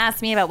you were going to ask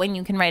me about when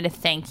you can write a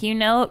thank you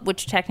note,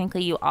 which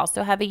technically you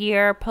also have a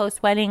year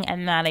post-wedding,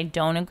 and that I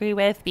don't agree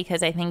with,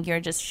 because I think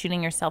you're just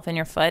shooting yourself in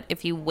your foot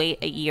if you wait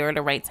a year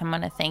to write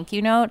someone a thank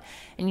you note,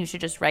 and you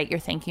should just write your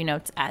thank you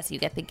notes as you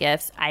get the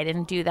gifts. I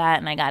didn't do that,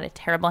 and I got a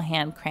terrible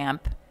hand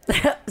cramp.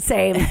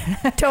 Same.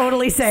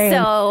 Totally same.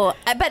 So,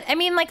 but I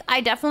mean, like,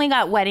 I definitely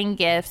got wedding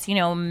gifts, you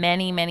know,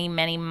 many, many,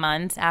 many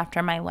months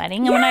after my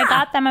wedding. And when I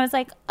got them, I was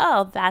like,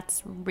 oh,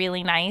 that's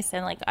really nice.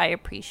 And like, I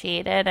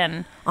appreciate it.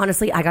 And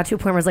honestly, I got to a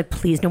point where I was like,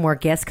 please no more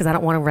gifts, because I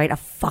don't want to write a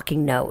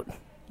fucking note.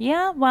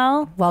 Yeah,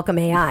 well. Welcome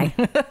AI.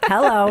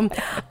 Hello.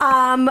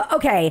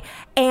 Okay.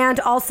 And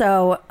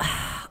also,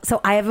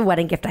 so I have a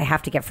wedding gift I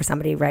have to get for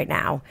somebody right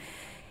now.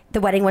 The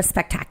wedding was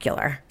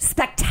spectacular.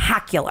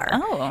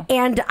 Oh.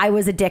 And I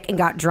was a dick and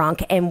got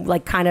drunk and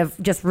like kind of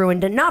just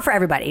ruined it. Not for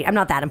everybody. I'm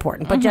not that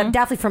important, but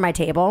definitely for my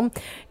table.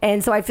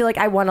 And so I feel like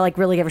I want to like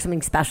really give her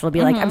something special to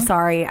be like, I'm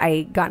sorry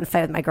I got in a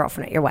fight with my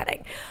girlfriend at your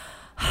wedding.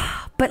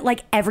 But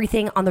like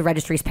everything on the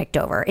registry is picked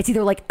over. It's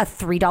either like a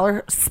 $3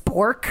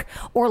 spork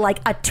or like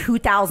a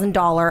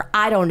 $2,000,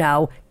 I don't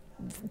know,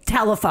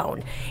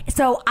 telephone.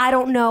 So I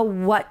don't know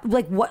what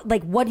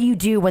do you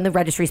do when the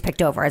registry is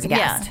picked over as a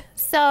guest? Yeah.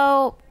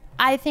 So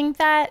I think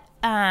that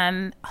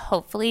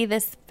hopefully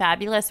this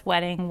fabulous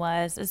wedding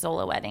was a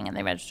Zola wedding and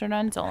they registered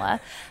on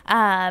Zola.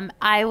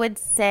 I would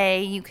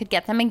say you could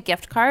get them a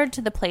gift card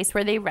to the place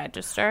where they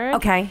registered.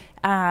 Okay.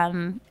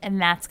 And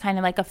that's kind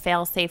of like a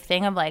fail-safe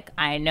thing of like,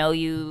 I know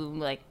you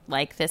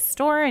like this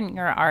store and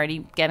you're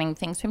already getting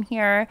things from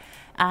here.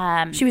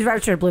 She was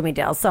registered at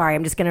Bloomingdale's. Sorry,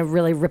 I'm just going to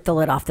really rip the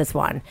lid off this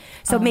one.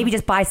 So maybe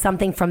just buy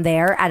something from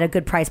there at a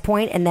good price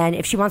point, and then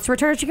if she wants to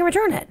return it, she can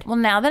return it. Well,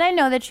 now that I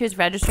know that she was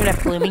registered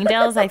at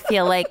Bloomingdale's, I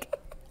feel like,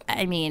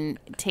 I mean,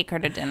 take her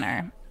to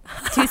dinner.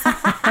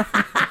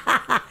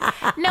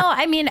 No,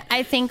 I mean,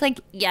 I think like,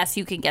 yes,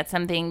 you can get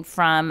something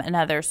from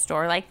another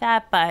store like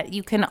that, but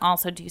you can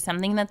also do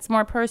something that's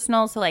more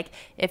personal. So like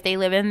if they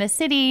live in the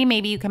city,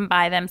 maybe you can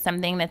buy them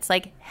something that's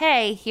like,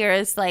 hey,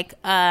 here's like,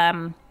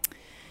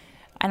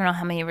 I don't know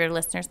how many of your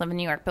listeners live in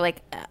New York, but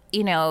like,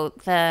 you know,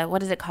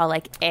 what is it called?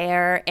 Like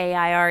Aire,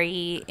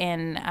 A-I-R-E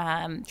in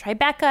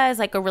Tribeca is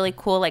like a really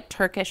cool like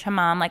Turkish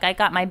hammam. Like I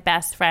got my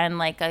best friend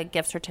like a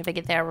gift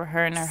certificate there with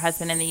her and her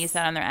husband, and they used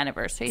that on their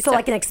anniversary. So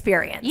like an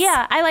experience.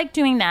 Yeah, I like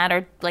doing that,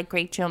 or like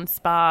Great Jones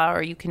Spa,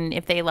 or you can,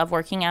 if they love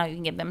working out, you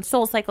can give them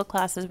Soul Cycle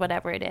classes,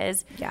 whatever it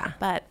is. Yeah.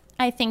 But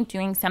I think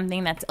doing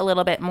something that's a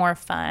little bit more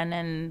fun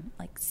and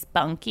like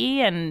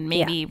spunky and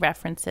maybe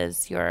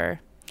references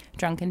your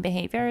drunken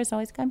behavior is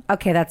always good.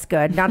 Okay, that's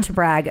good. Not to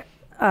brag,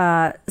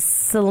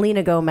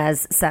 Selena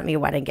Gomez sent me a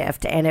wedding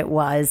gift, and it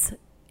was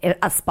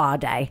a spa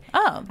day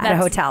Oh, at a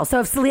hotel. So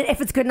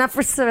if it's good enough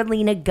for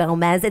Selena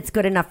Gomez, it's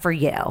good enough for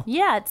you.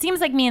 Yeah, it seems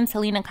like me and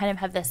Selena kind of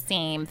have the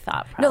same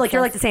thought process. No, like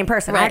you're like the same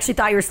person. Right. I actually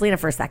thought you were Selena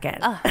for a second.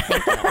 Oh,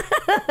 thank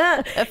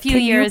you. A few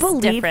years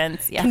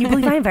difference. Yeah. Can you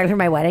believe I invited her to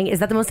my wedding? Is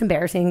that the most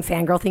embarrassing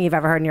fangirl thing you've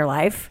ever heard in your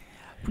life?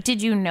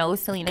 Did you know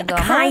Selena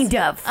Gomez? Kind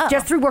of. Oh.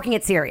 Just through working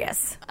at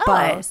Sirius. Oh,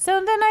 But so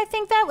then I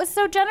think that was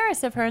so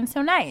generous of her and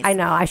so nice. I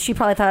know. She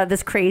probably thought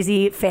this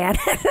crazy fan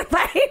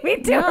invited me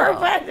to her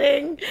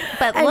wedding.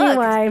 But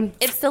Anyway. look,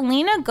 if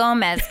Selena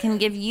Gomez can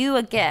give you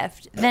a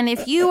gift, then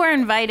if you were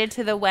invited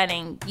to the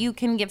wedding, you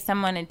can give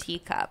someone a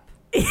teacup.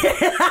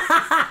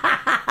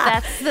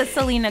 That's the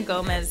Selena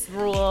Gomez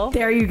rule.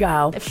 There you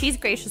go. If she's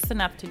gracious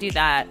enough to do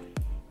that,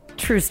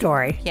 True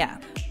story. yeah.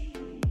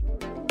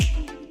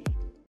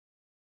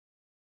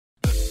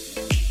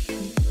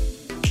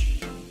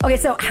 Okay,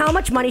 so how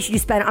much money should you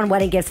spend on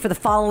wedding gifts for the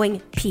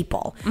following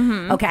people?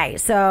 Okay,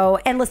 so,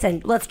 and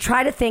listen, let's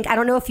try to think. I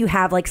don't know if you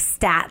have like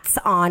stats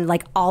on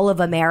like all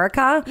of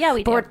America. Yeah,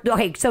 we do.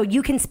 Okay, so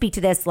you can speak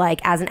to this like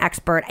as an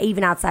expert,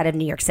 even outside of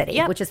New York City,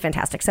 Yep. which is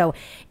fantastic. So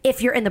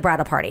if you're in the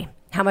bridal party,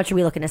 how much are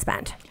we looking to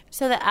spend?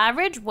 So the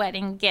average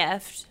wedding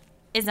gift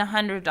is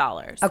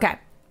 $100. Okay.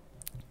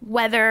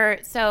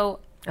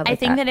 I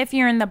think that if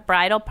you're in the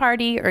bridal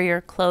party or your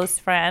close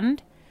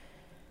friend,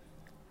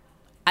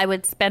 I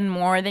would spend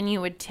more than you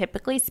would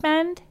typically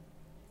spend.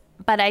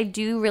 But I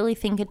do really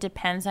think it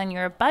depends on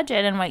your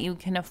budget and what you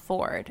can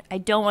afford. I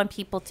don't want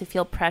people to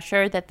feel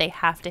pressure that they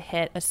have to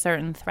hit a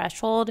certain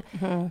threshold.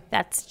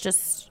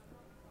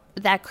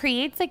 That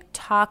creates like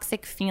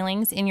toxic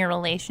feelings in your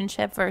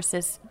relationship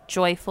versus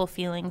joyful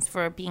feelings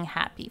for being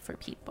happy for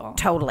people.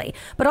 Totally.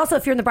 But also,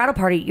 if you're in the bridal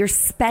party, you're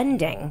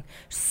spending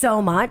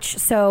so much.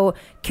 So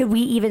could we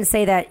even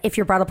say that if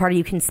you're bridal party,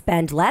 you can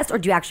spend less, or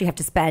do you actually have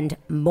to spend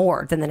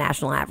more than the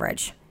national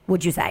average,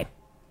 would you say?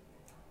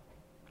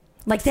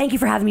 Like, thank you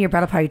for having me at your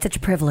bridal party. It's such a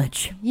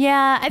privilege.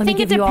 Yeah, I me think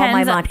it give you all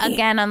my depends money.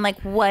 again on like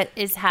what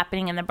is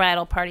happening in the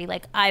bridal party.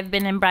 Like I've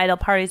been in bridal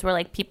parties where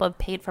like people have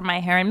paid for my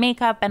hair and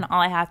makeup, and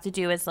all I have to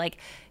do is like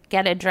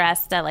get a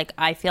dress that like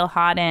I feel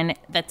hot in,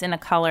 that's in a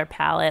color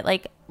palette.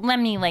 Like let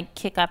me like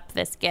kick up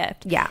this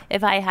gift. Yeah.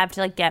 If I have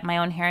to like get my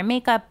own hair and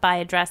makeup, buy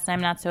a dress that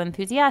I'm not so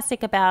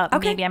enthusiastic about,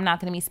 Okay. maybe I'm not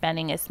going to be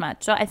spending as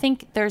much. So I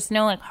think there's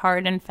no like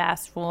hard and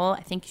fast rule.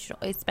 I think you should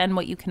always spend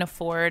what you can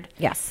afford.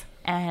 Yes.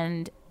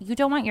 And you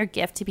don't want your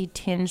gift to be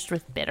tinged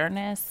with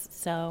bitterness.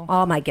 So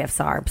All my gifts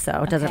are,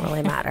 so it doesn't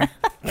really matter.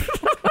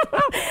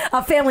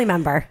 A family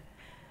member,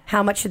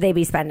 how much should they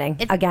be spending?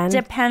 it Again?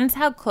 depends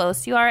how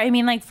close you are. I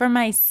mean, like for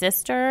my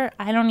sister,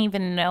 I don't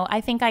even know.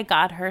 I think I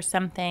got her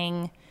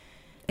something.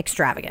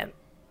 Extravagant.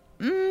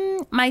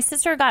 My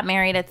sister got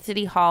married at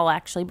City Hall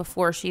actually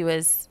before she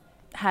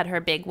had her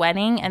big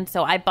wedding, and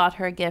so I bought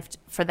her a gift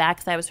for that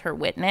because I was her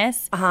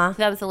witness. So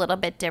that was a little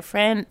bit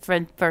different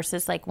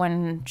versus like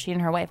when she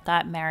and her wife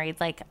got married.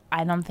 Like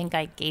I don't think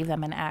I gave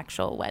them an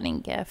actual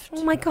wedding gift.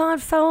 Oh my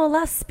God, fellow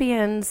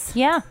lesbians.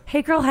 Yeah,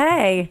 Hey girl,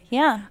 hey.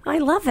 yeah. I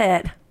love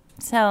it.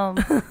 So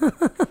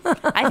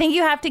I think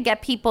you have to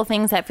get people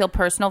things that feel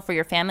personal for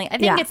your family. I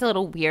think Yeah. it's a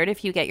little weird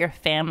if you get your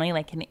family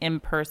like an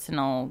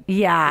impersonal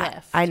Yeah,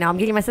 gift. I know. I'm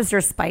getting my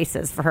sister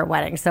spices for her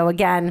wedding. So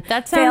again,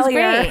 That sounds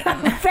failure.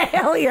 great.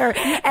 Failure.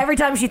 Every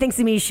time she thinks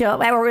of me,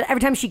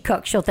 every time she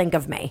cooks, she'll think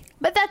of me.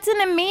 But that's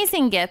an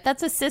amazing gift.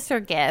 That's a sister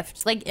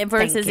gift. Like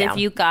versus you. if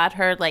you got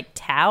her like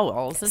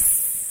towels.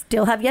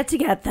 Still have yet to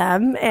get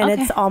them, and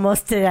it's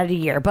almost at a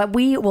year. But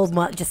we will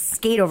just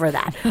skate over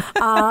that.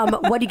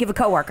 What do you give a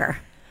coworker?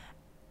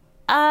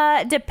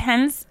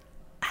 Depends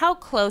how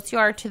close you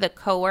are to the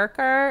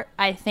coworker.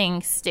 I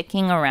think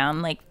sticking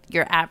around like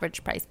your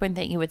average price point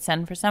that you would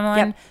send for someone.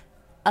 Yep.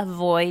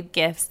 Avoid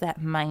gifts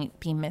that might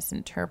be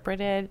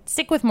misinterpreted.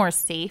 Stick with more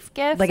safe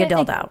gifts. Like a I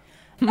think. dildo.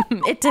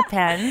 It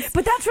depends.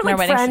 But that's for Our like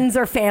wedding- friends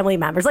or family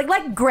members. Like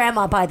let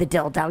grandma buy the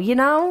dildo, you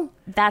know?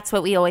 That's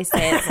what we always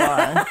say as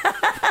well.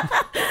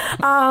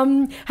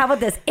 How about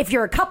this? If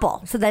you're a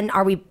couple, so then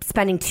are we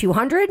spending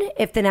 $200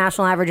 if the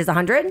national average is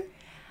 $100?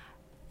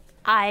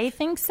 I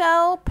think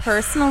so.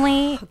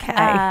 Personally, Okay.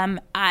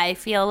 I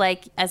feel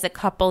like as a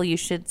couple, you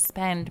should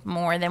spend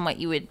more than what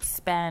you would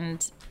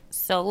spend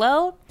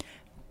solo.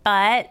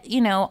 But,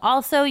 you know,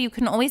 also you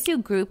can always do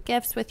group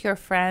gifts with your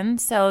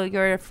friends. So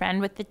your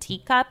friend with the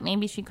teacup,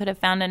 maybe she could have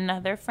found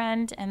another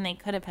friend and they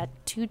could have had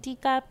 2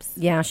 teacups.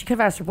 Yeah, she could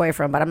have asked her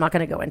boyfriend, but I'm not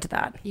going to go into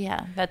that.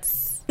 Yeah,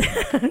 that's Now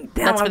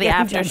for I'm the getting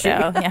after judgy.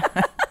 show.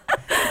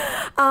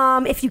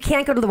 Yeah. If you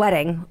can't go to the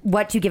wedding,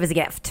 what do you give as a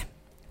gift?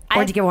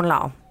 Or do you give one at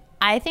all?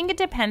 I think it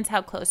depends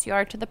how close you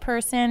are to the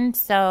person.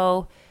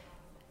 So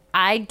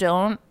I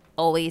don't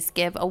always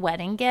give a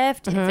wedding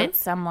gift. If it's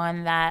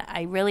someone that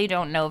I really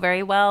don't know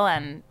very well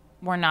and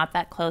we're not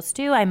that close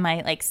to, I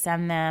might like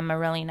send them a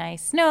really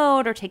nice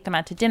note or take them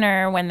out to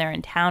dinner when they're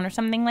in town or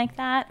something like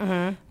that.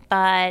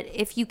 But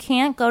if you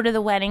can't go to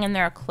the wedding and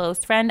they're a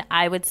close friend,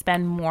 I would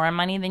spend more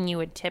money than you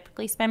would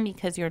typically spend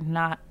because you're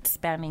not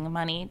spending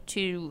money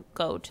to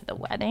go to the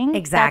wedding.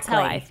 Exactly.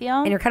 That's how I feel.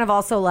 And you're kind of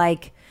also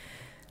like,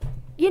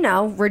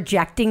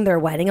 rejecting their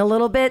wedding a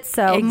little bit.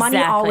 So money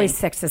Exactly. always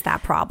fixes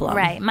that problem.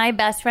 Right. My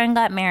best friend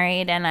got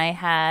married, and I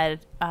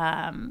had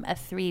a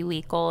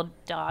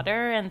 3-week-old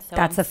daughter, and so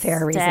That's a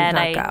fair reason to instead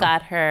not I go.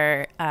 got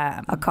her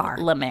A car.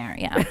 La Mer,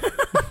 yeah.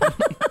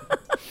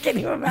 Can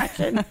you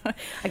imagine?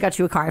 I got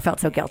you a car. I felt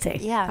so guilty.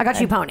 Yeah. I got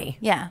you a pony.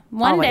 Yeah.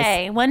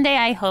 Always. One day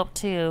I hope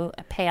to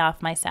pay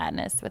off my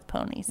sadness with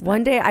ponies.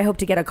 One day I hope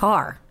to get a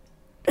car.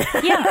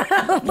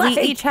 Yeah. We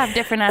each have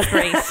different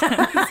aspirations.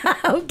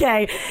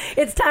 Okay.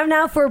 It's time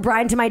now for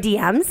Brian to my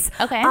DMs.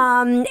 Okay.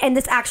 And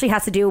this actually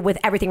has to do with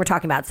everything we're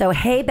talking about. So,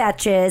 hey,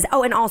 betches.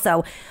 Oh, and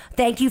also,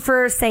 thank you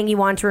for saying you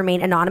want to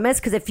remain anonymous,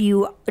 because if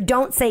you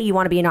don't say you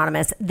want to be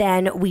anonymous,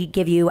 then we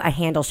give you a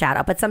handle shout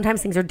out. But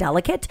sometimes things are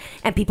delicate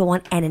and people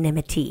want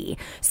anonymity.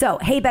 So,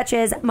 hey,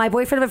 betches. My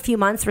boyfriend of a few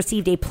months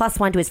received a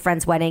 +1 to his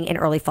friend's wedding in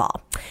early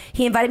fall.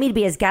 He invited me to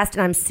be his guest,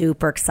 and I'm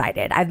super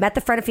excited. I've met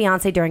the friend and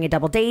fiance during a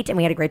double date, and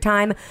we had a great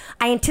time.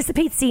 I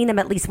anticipate seeing them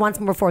at least once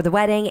before the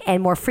wedding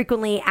and more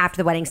frequently after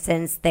the wedding,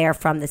 since they're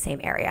from the same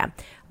area.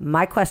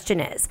 My question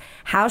is,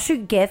 how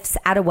should gifts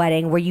at a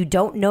wedding where you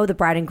don't know the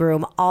bride and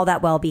groom all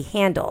that well be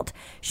handled?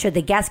 Should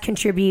the guest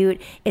contribute?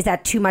 Is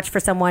that too much for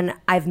someone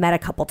I've met a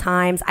couple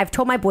times? I've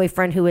told my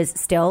boyfriend, who is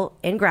still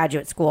in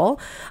graduate school,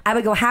 I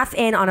would go half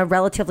in on a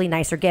relatively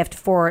nicer gift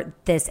for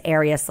this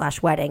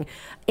area/wedding.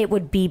 It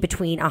would be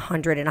between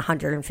 $100 and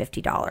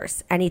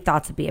 $150. Any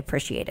thoughts would be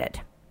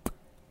appreciated.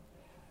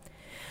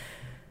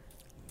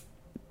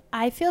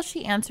 I feel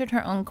she answered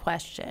her own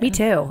question. Me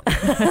too.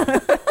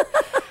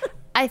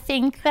 I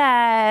think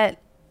that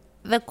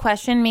the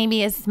question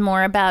maybe is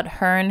more about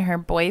her and her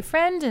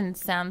boyfriend, and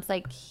sounds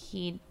like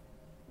he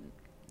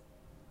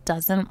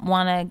doesn't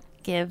want to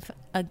give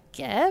a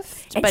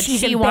gift, And but she's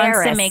she wants to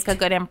embarrassed. make a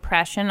good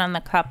impression on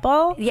the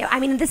couple. Yeah, I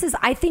mean,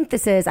 I think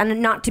this is,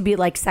 and not to be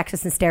like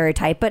sexist and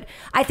stereotype, but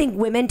I think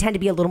women tend to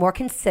be a little more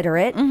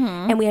considerate,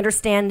 and we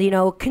understand,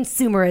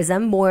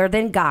 consumerism more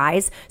than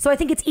guys. So I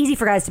think it's easy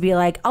for guys to be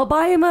like, I'll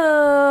buy him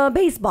a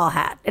baseball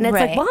hat. And it's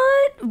like, Right.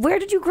 what? Where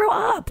did you grow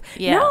up?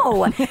 Yeah.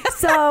 No.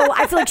 So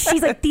I feel like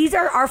she's like, these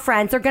are our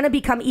friends. They're going to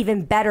become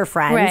even better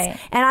friends. Right.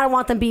 And I don't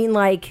want them being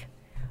like,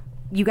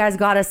 you guys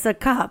got us a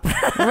cup.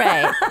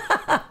 Right.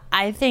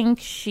 I think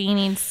she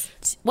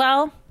needs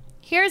well,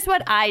 here's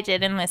what I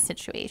did in this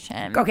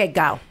situation. Okay,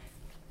 go.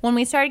 When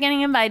we started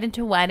getting invited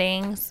to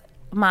weddings,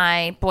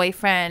 my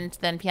boyfriend,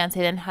 then fiance,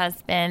 then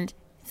husband,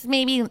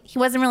 maybe he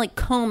wasn't really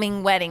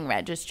combing wedding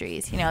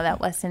registries. That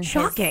wasn't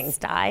Shocking. his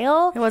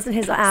style. It wasn't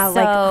his,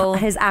 So-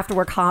 his after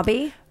work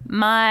hobby.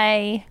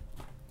 My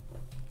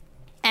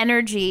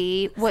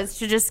energy was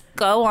to just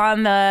go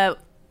on the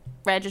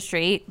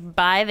registry,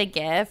 buy the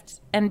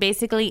gift, and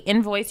basically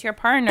invoice your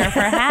partner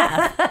for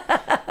half.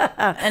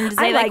 And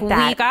say, I like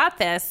that. we got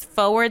this.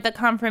 Forward the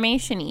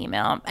confirmation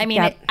email. I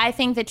mean, Yep. I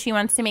think that she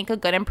wants to make a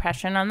good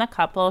impression on the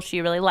couple.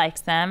 She really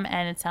likes them,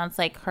 and it sounds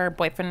like her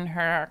boyfriend and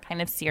her are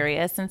kind of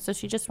serious, and so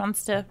she just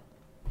wants to,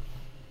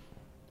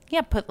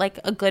 put like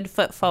a good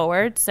foot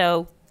forward.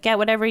 So get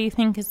whatever you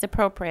think is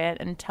appropriate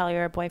and tell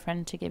your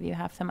boyfriend to give you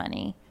half the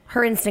money.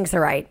 Her instincts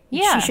are right.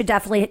 Yeah. She should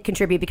definitely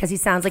contribute, because he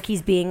sounds like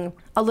he's being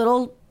a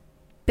little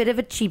bit of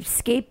a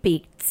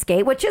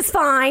cheapskate, which is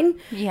fine.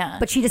 Yeah.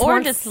 But she just or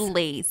wants just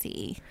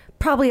lazy.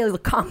 probably a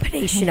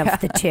combination of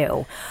the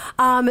two.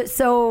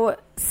 So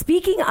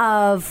speaking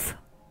of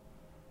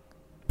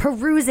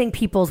perusing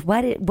people's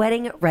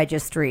wedding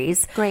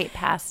registries, Great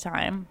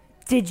pastime.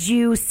 did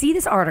you see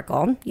this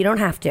article? You don't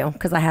have to,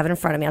 because I have it in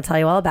front of me. I'll tell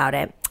you all about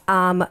it.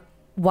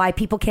 Why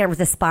people can't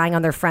resist spying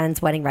on their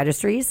friends' wedding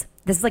registries.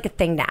 This is like a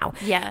thing now.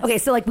 Yes. Okay,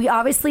 so like we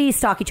obviously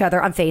stalk each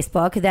other on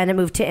Facebook. Then it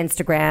moved to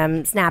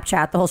Instagram,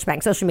 Snapchat, the whole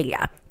shebang, social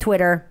media,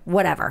 Twitter,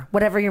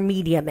 whatever your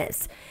medium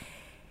is.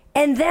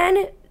 And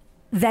then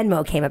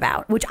Venmo came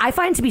about, which I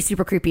find to be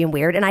super creepy and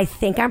weird. And I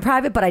think I'm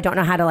private, but I don't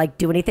know how to like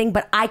do anything.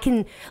 But I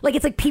can, like,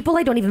 it's like people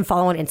I don't even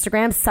follow on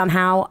Instagram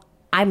somehow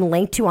I'm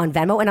linked to on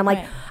Venmo. And I'm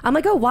like,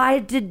 Right. oh, why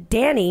did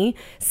Danny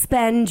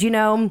spend,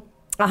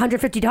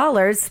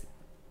 $150?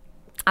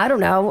 I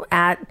don't know,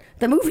 at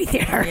the movie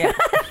theater. Yeah.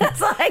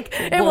 It's like,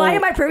 and why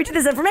am I privy to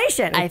this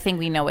information? I think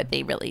we know what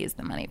they really use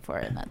the money for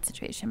in that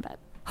situation, but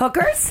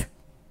Hookers?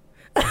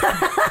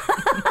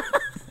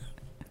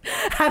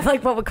 I'm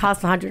like, what would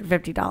cost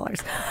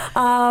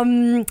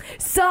 $150?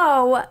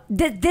 So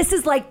this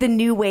is like the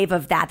new wave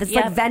of that. This is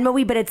like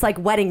Venmo-y, but it's like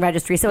wedding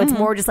registry. So it's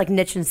more just like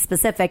niche and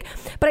specific.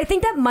 But I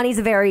think that money's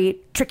a very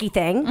tricky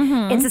thing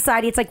in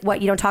society. It's like, what,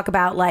 you don't talk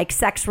about like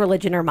sex,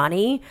 religion, or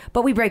money,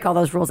 but we break all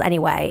those rules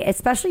anyway.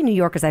 Especially New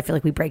Yorkers, I feel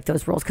like we break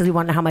those rules because we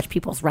want to know how much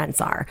people's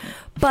rents are.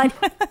 But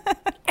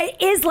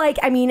it is like,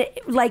 I mean,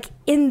 like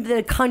in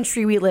the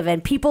country we live in,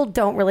 people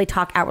don't really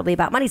talk outwardly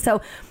about money. So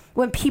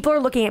when people are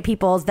looking at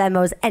people's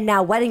Venmos and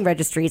now wedding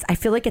registries, I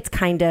feel like it's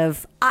kind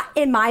of,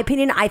 in my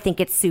opinion, I think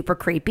it's super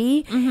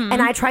creepy.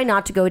 And I try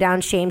not to go down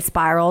shame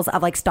spirals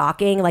of like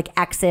stalking like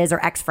exes or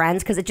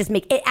ex-friends, because it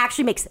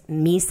actually makes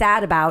me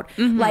sad about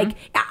like,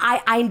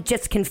 I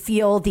just can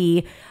feel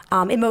the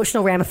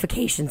emotional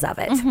ramifications of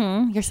it.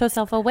 You're so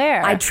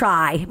self-aware. I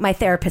try. My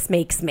therapist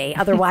makes me.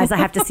 Otherwise, I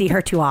have to see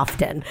her too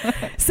often.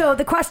 So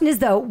the question is,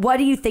 though, what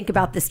do you think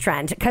about this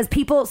trend? Because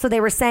people, so they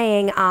were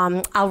saying,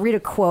 I'll read a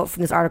quote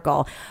from this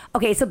article.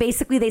 Okay, so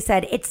basically they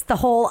said, it's the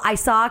whole, I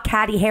saw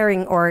Katie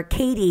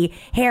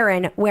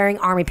Heron wearing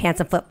army pants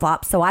and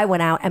flip-flops, so I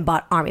went out and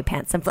bought army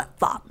pants and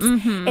flip-flops.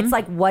 It's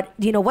like,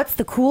 what's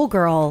the cool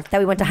girl that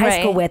we went to high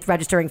school with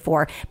registering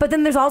for? But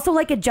then there's also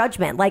like a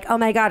judgment, like, oh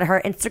my God,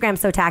 her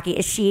Instagram's so tacky.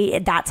 Is she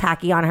that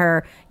tacky on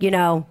her,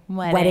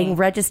 wedding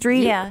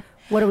registry? Yeah.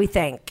 What do we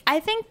think? I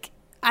think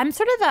I'm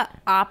sort of the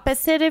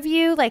opposite of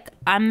you. Like,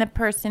 I'm the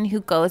person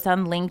who goes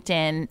on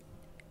LinkedIn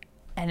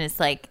and is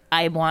like,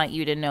 I want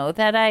you to know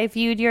that I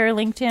viewed your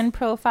LinkedIn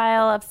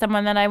profile of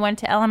someone that I went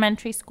to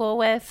elementary school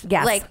with.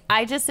 Yes. Like,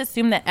 I just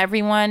assume that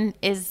everyone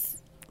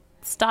is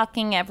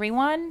stalking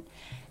everyone.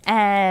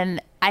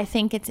 And I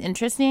think it's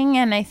interesting.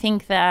 And I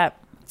think that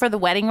for the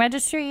wedding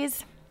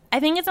registries, I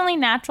think it's only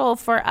natural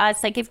for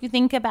us. Like, if you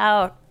think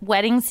about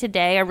weddings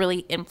today are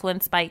really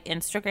influenced by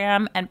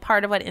Instagram. And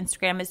part of what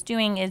Instagram is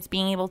doing is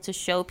being able to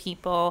show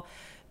people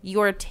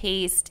your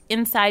taste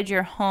inside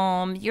your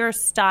home, your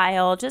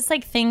style, just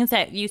like things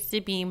that used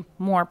to be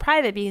more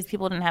private because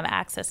people didn't have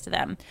access to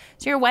them.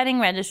 So your wedding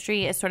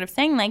registry is sort of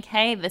saying like,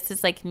 hey, this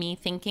is like me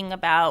thinking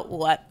about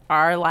what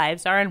our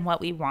lives are and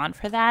what we want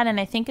for that. And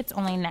I think it's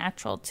only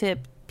natural to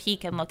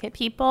peek and look at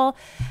people.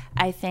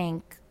 I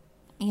think,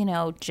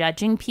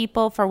 judging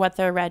people for what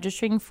they're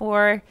registering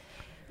for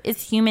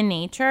is human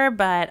nature,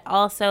 but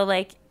also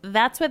like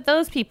that's what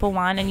those people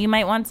want. And you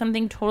might want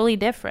something totally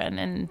different.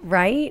 And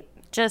right?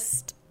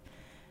 Just,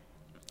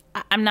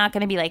 I'm not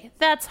going to be like,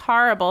 that's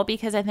horrible,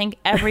 because I think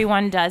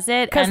everyone does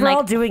it. Because we're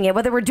all doing it.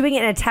 Whether we're doing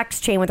it in a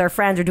text chain with our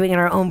friends or doing it in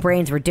our own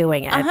brains, we're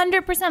doing it.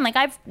 100%. Like,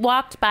 I've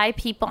walked by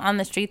people on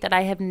the street that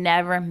I have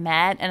never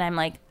met, and I'm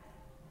like,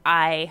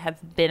 I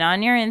have been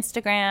on your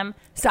Instagram.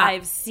 Stop.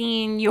 I've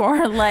seen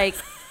your, like,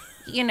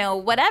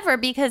 whatever,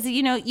 because,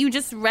 you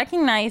just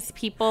recognize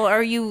people,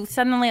 or you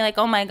suddenly like,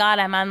 oh my God,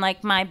 I'm on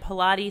like my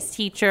Pilates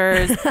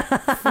teachers,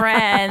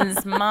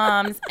 friends,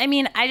 moms. I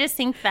mean, I just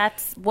think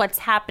that's what's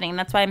happening.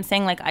 That's why I'm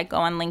saying like I go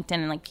on LinkedIn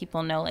and like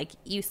people know like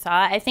you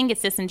saw. I think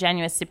it's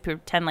disingenuous to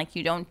pretend like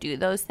you don't do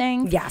those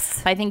things.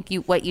 Yes. But I think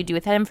what you do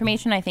with that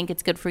information, I think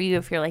it's good for you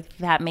if you're like,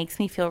 that makes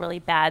me feel really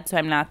bad, so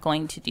I'm not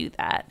going to do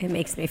that. It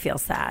makes me feel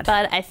sad.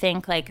 But I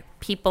think like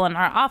people in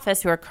our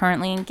office who are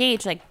currently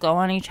engaged, like, go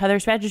on each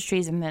other's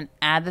registries and then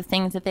add the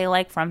things that they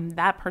like from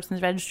that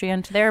person's registry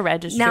onto their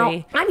registry.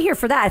 Now, I'm here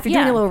for that. If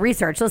you're doing a little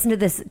research, listen to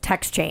this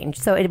text change.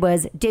 So it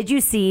was, did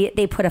you see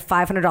they put a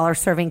 $500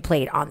 serving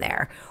plate on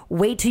there?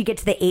 Wait till you get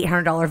to the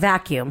 $800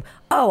 vacuum.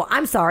 Oh,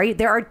 I'm sorry.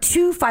 There are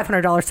two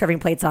 $500 serving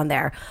plates on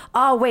there.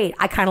 Oh, wait.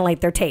 I kind of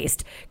like their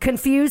taste.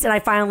 Confused.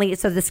 And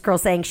so this girl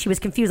saying she was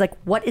confused, like,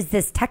 what is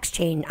this text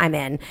chain I'm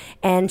in?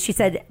 And she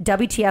said,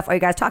 WTF are you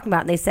guys talking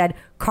about? And they said,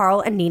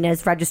 Carl and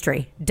Nina's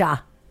registry. Duh.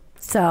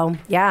 So,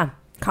 yeah.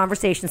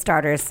 Conversation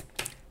starters.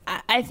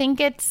 I think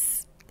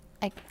it's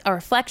like a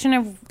reflection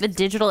of the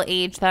digital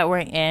age that we're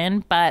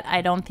in, but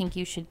I don't think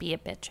you should be a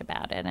bitch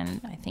about it.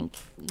 And I think,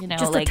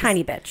 just like, a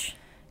tiny bitch.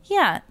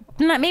 Yeah.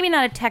 Maybe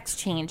not a text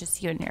chain,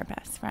 just you and your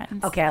best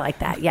friends. Okay, I like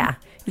that. Yeah.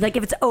 Like,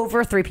 if it's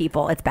over 3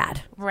 people, it's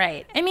bad.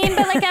 Right. I mean,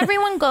 but like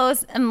everyone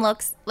goes and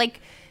looks,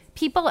 like,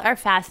 people are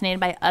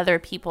fascinated by other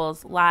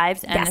people's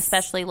lives and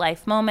especially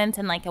life moments.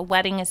 And like a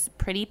wedding is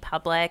pretty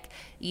public.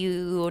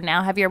 You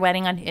now have your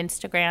wedding on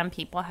Instagram.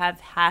 People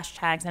have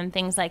hashtags and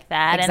things like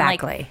that.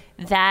 Exactly. And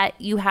like that,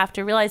 you have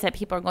to realize that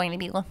people are going to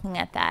be looking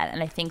at that.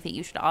 And I think that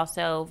you should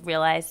also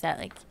realize that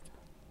like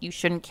you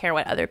shouldn't care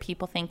what other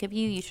people think of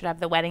you. You should have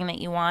the wedding that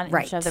you want.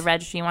 Right. You should have the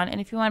registry you want.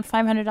 And if you want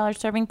 $500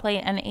 serving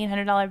plate and an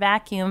 $800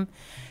 vacuum,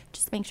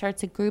 just make sure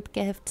it's a group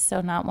gift,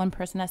 so not one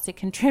person has to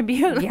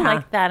contribute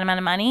like that amount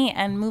of money,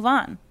 and move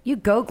on. You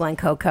go, Glen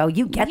Coco.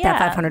 You get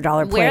that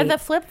 $500 plate. Wear the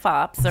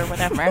flip-flops or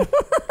whatever.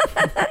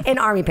 In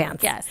army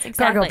pants. Yes,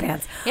 exactly. Cargo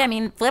pants. Yeah, I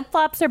mean,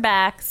 flip-flops are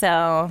back,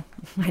 so...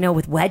 I know,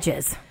 with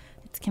wedges.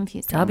 It's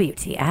confusing.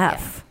 WTF.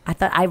 Yeah.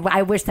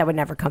 I wish that would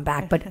never come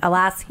back, but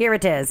alas, here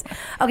it is.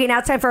 Okay, now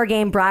it's time for our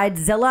game,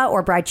 Bridezilla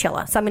or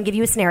Bridechilla. So I'm going to give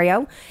you a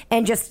scenario,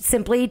 and just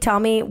simply tell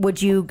me, would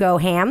you go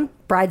ham,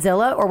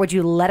 Bridezilla, or would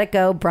you let it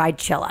go,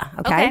 Bridechilla?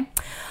 Okay.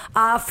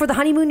 For the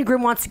honeymoon, your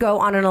groom wants to go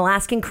on an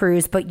Alaskan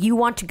cruise, but you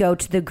want to go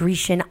to the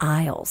Grecian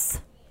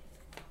Isles.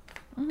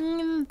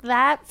 You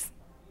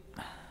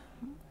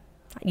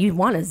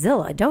want a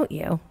Zilla, don't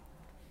you?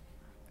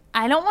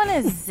 I don't want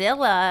a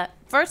Zilla.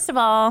 First of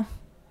all,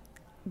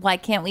 why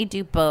can't we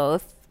do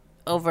both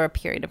over a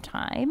period of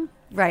time?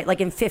 Right,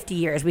 like in 50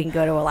 years, we can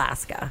go to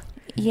Alaska.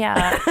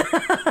 Yeah.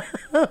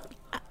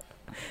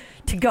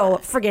 To go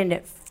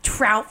friggin'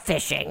 trout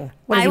fishing.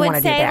 What do I you would want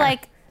to do say, there?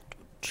 like,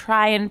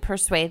 try and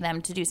persuade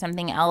them to do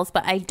something else,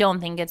 but I don't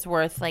think it's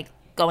worth, like,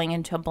 going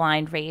into a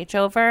blind rage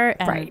over.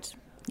 And, right.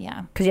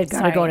 Yeah. Because you've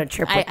got to go on a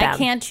trip with them. I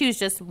can't choose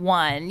just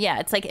one. Yeah.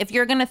 It's like if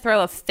you're going to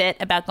throw a fit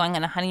about going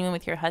on a honeymoon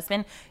with your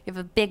husband, you have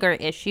a bigger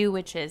issue,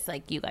 which is,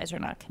 like, you guys are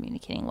not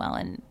communicating well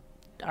and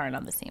aren't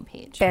on the same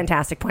page.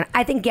 Fantastic point.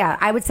 I think, yeah,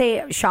 I would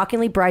say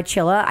shockingly Bride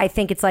Chilla. I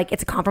think it's like,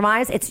 it's a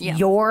compromise. It's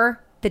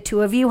the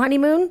two of you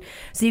honeymoon.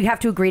 So you have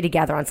to agree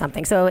together on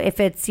something. So if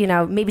it's,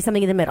 maybe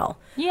something in the middle.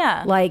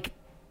 Yeah. Like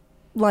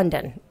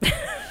London.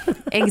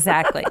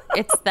 Exactly.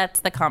 That's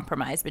the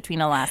compromise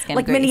between Alaska and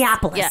like Greece.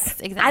 Minneapolis. Yes,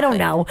 exactly. I don't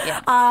know.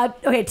 Yeah.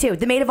 Okay, 2.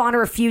 The maid of honor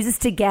refuses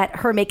to get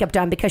her makeup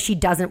done because she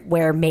doesn't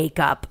wear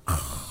makeup.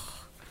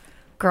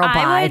 Girl, bye.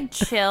 I would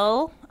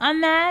chill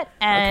on that,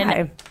 and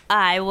Okay.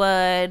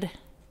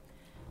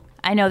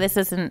 I know this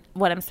isn't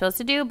what I'm supposed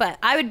to do, but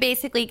I would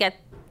basically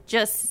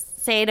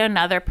just say to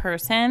another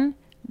person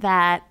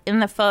that in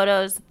the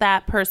photos,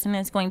 that person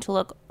is going to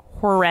look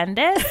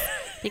horrendous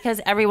because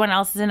everyone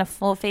else is in a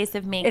full face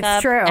of makeup.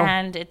 It's true.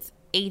 And it's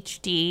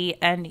HD,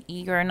 and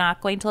you're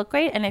not going to look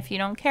great. And if you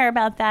don't care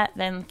about that,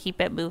 then keep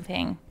it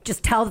moving.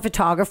 Just tell the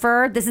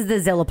photographer, this is the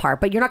Zilla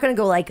part, but you're not going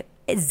to go like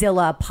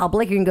Zilla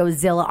public. You're going to go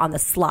Zilla on the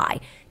sly.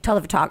 Tell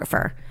the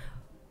photographer,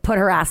 put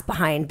her ass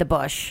behind the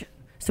bush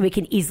so we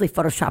can easily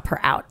Photoshop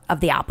her out of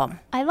the album.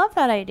 I love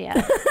that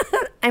idea.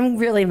 I'm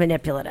really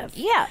manipulative.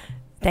 Yeah.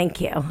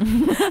 Thank you.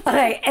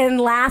 Okay, and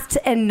last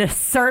and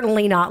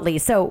certainly not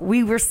least, so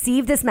we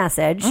received this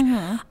message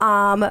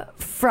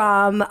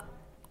from,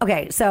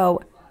 okay,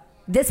 so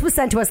this was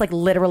sent to us like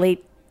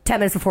literally 10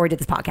 minutes before we did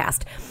this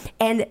podcast.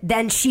 And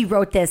then she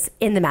wrote this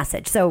in the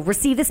message. So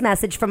received this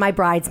message from my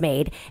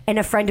bridesmaid and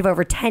a friend of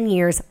over 10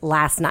 years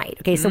last night.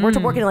 Okay, so we're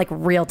working in like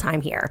real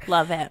time here.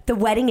 Love it. The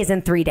wedding is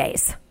in 3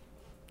 days.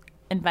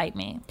 Invite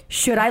me.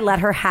 Should I let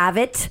her have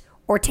it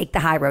or take the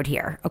high road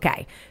here?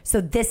 Okay,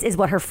 so this is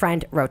what her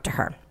friend wrote to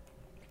her.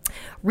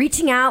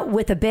 Reaching out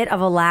with a bit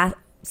of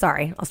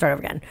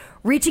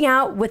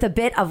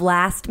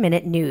last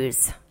minute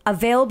news.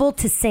 Available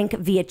to sync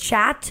via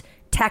chat,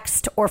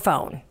 text, or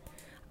phone.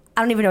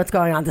 I don't even know what's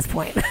going on at this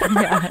point.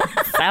 Yeah,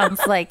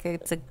 sounds like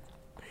it's a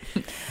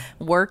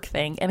work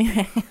thing.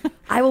 Anyway.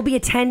 I will be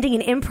attending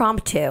an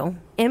impromptu,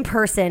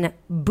 in-person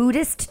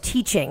Buddhist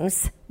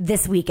teachings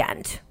this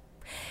weekend.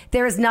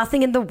 There is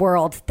nothing in the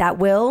world that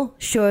will,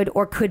 should,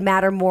 or could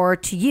matter more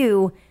to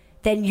you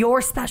than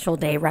your special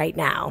day right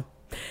now.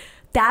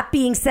 That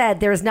being said,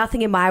 there is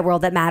nothing in my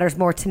world that matters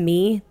more to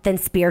me than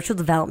spiritual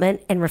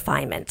development and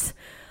refinement.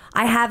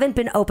 I haven't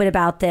been open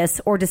about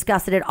this or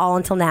discussed it at all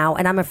until now,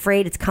 and I'm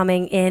afraid it's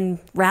coming in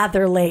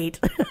rather late.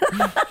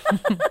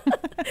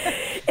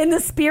 In the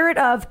spirit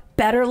of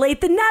better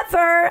late than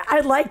never,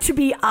 I'd like to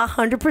be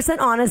 100%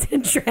 honest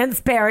and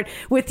transparent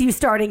with you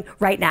starting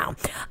right now.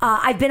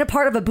 I've been a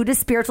part of a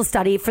Buddhist spiritual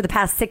study for the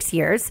past 6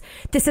 years.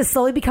 This has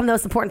slowly become the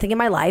most important thing in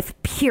my life,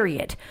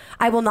 period.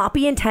 I will not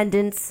be in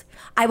attendance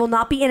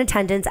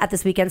at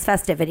this weekend's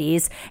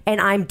festivities, and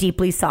I'm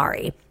deeply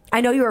sorry. I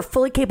know you are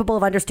fully capable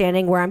of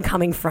understanding where I'm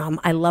coming from.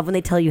 I love when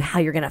they tell you how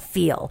you're going to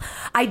feel.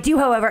 I do,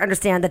 however,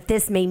 understand that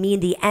this may mean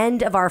the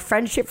end of our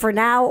friendship for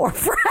now or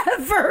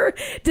forever,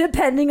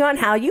 depending on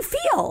how you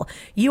feel.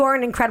 You are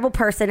an incredible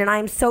person, and I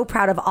am so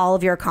proud of all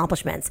of your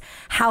accomplishments,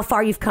 how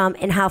far you've come,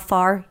 and how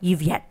far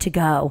you've yet to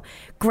go.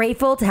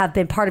 Grateful to have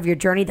been part of your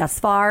journey thus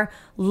far.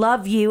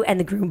 Love you and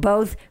the groom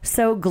both.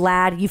 So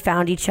glad you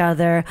found each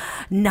other.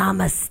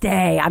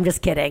 Namaste. I'm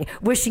just kidding.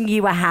 Wishing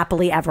you a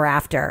happily ever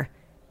after.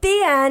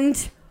 The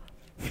end.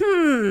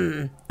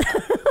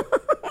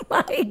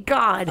 My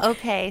God.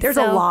 Okay. There's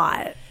a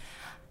lot.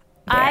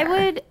 I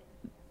would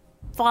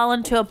fall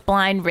into a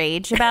blind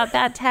rage about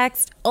that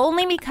text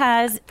only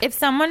because if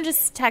someone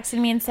just texted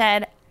me and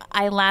said,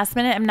 I last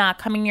minute am not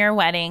coming to your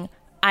wedding.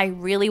 I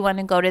really want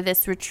to go to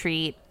this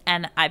retreat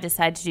and I've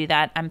decided to do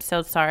that. I'm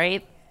so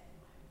sorry.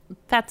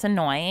 That's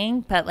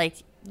annoying, but like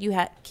you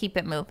keep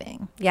it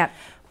moving. Yeah.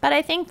 But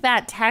I think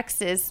that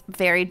text is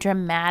very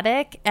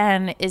dramatic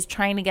and is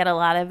trying to get a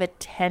lot of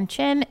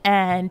attention.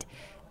 And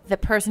the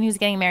person who's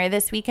getting married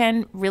this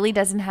weekend really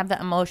doesn't have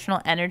the emotional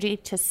energy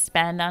to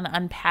spend on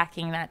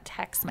unpacking that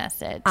text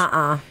message.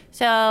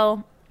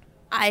 So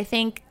I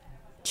think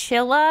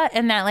chilla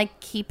and that like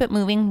keep it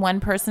moving. One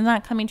person's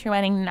not coming to your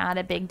wedding, not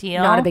a big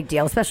deal. Not a big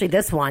deal, especially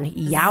this one.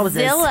 Yowzers.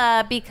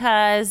 Zilla,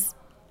 because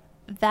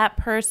that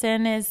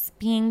person is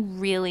being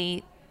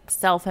really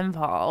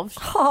self-involved.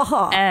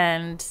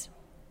 And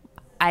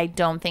I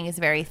don't think is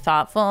very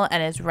thoughtful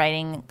and is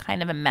writing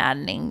kind of a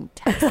maddening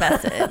text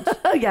message.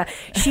 Oh, yeah.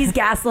 She's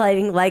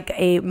gaslighting like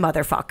a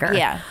motherfucker.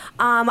 Yeah.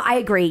 I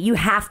agree. You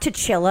have to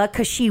chilla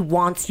because she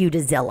wants you to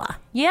Zilla.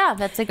 Yeah,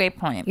 that's a great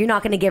point. You're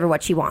not going to give her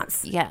what she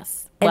wants.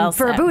 Yes. And Well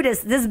for said. a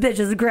Buddhist, this bitch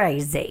is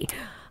crazy.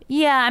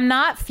 Yeah, I'm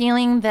not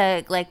feeling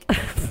the like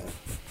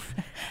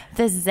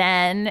the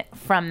zen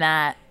from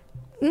that.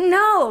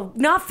 No,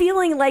 not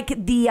feeling like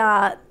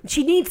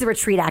she needs the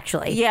retreat,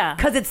 actually. Yeah.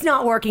 Because it's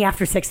not working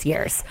after 6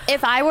 years.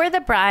 If I were the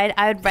bride,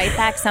 I would write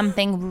back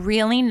something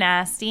really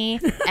nasty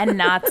and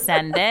not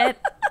send it.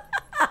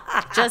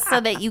 Just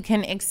so that you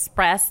can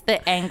express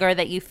the anger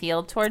that you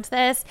feel towards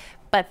this,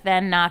 but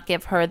then not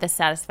give her the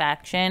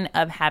satisfaction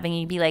of having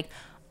you be like,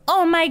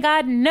 oh my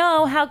God,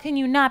 no, how can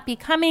you not be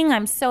coming?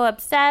 I'm so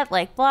upset,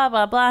 like blah,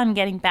 blah, blah. I'm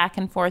getting back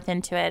and forth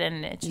into it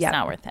and it's just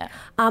not worth it.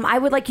 I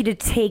would like you to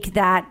take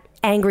that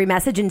angry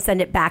message and send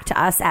it back to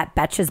us at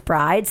Betches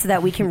Bride so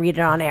that we can read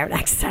it on air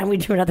next time we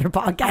do another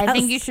podcast. I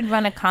think you should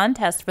run a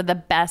contest for the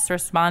best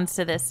response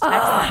to this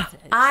text message.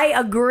 I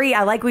agree.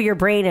 I like where your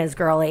brain is,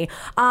 girly.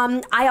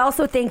 I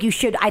also think you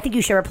should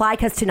reply,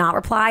 because to not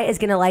reply is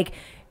going to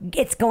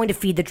it's going to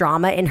feed the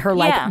drama in her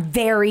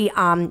very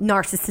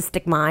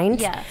narcissistic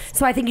mind. Yes.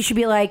 So I think you should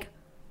be like,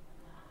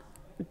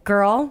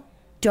 girl,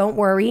 don't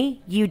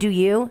worry. You do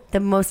you. The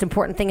most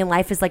important thing in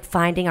life is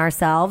finding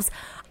ourselves.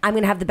 I'm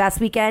going to have the best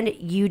weekend.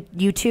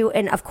 You too.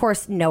 And of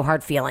course, no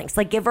hard feelings.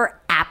 Give her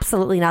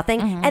absolutely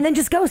nothing and then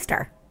just ghost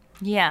her.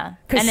 Yeah.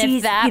 'Cause And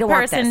if that you don't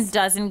want person this.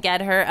 doesn't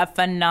get her a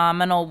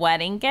phenomenal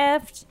wedding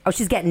gift, Oh,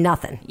 she's getting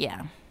nothing.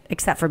 yeah.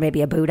 Except for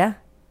maybe a Buddha,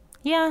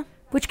 Yeah.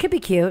 which could be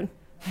cute.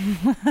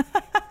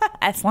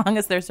 As long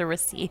as there's a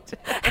receipt.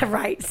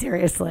 Right.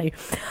 Seriously.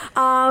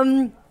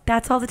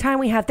 That's all the time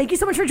we have. Thank you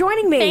so much for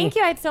joining me. Thank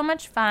you. I had so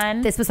much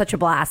fun. This was such a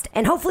blast.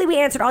 And hopefully we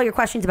answered all your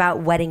questions about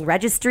wedding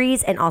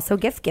registries and also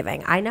gift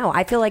giving. I know.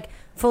 I feel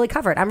fully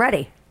covered. I'm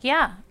ready.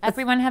 Yeah.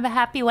 Everyone have a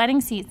happy wedding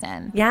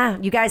season. Yeah.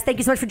 You guys, thank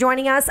you so much for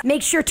joining us.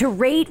 Make sure to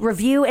rate,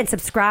 review, and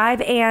subscribe.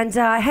 And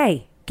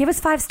hey, give us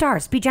 5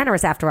 stars. Be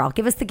generous after all.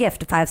 Give us the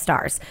gift of 5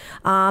 stars.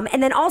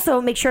 And then also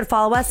make sure to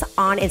follow us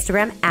on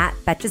Instagram at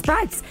Betches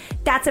Brides.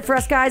 That's it for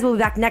us, guys. We'll be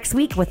back next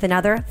week with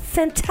another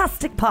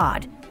fantastic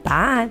pod.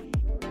 Bye.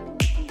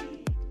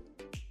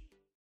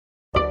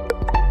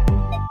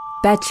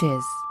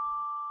 Betches.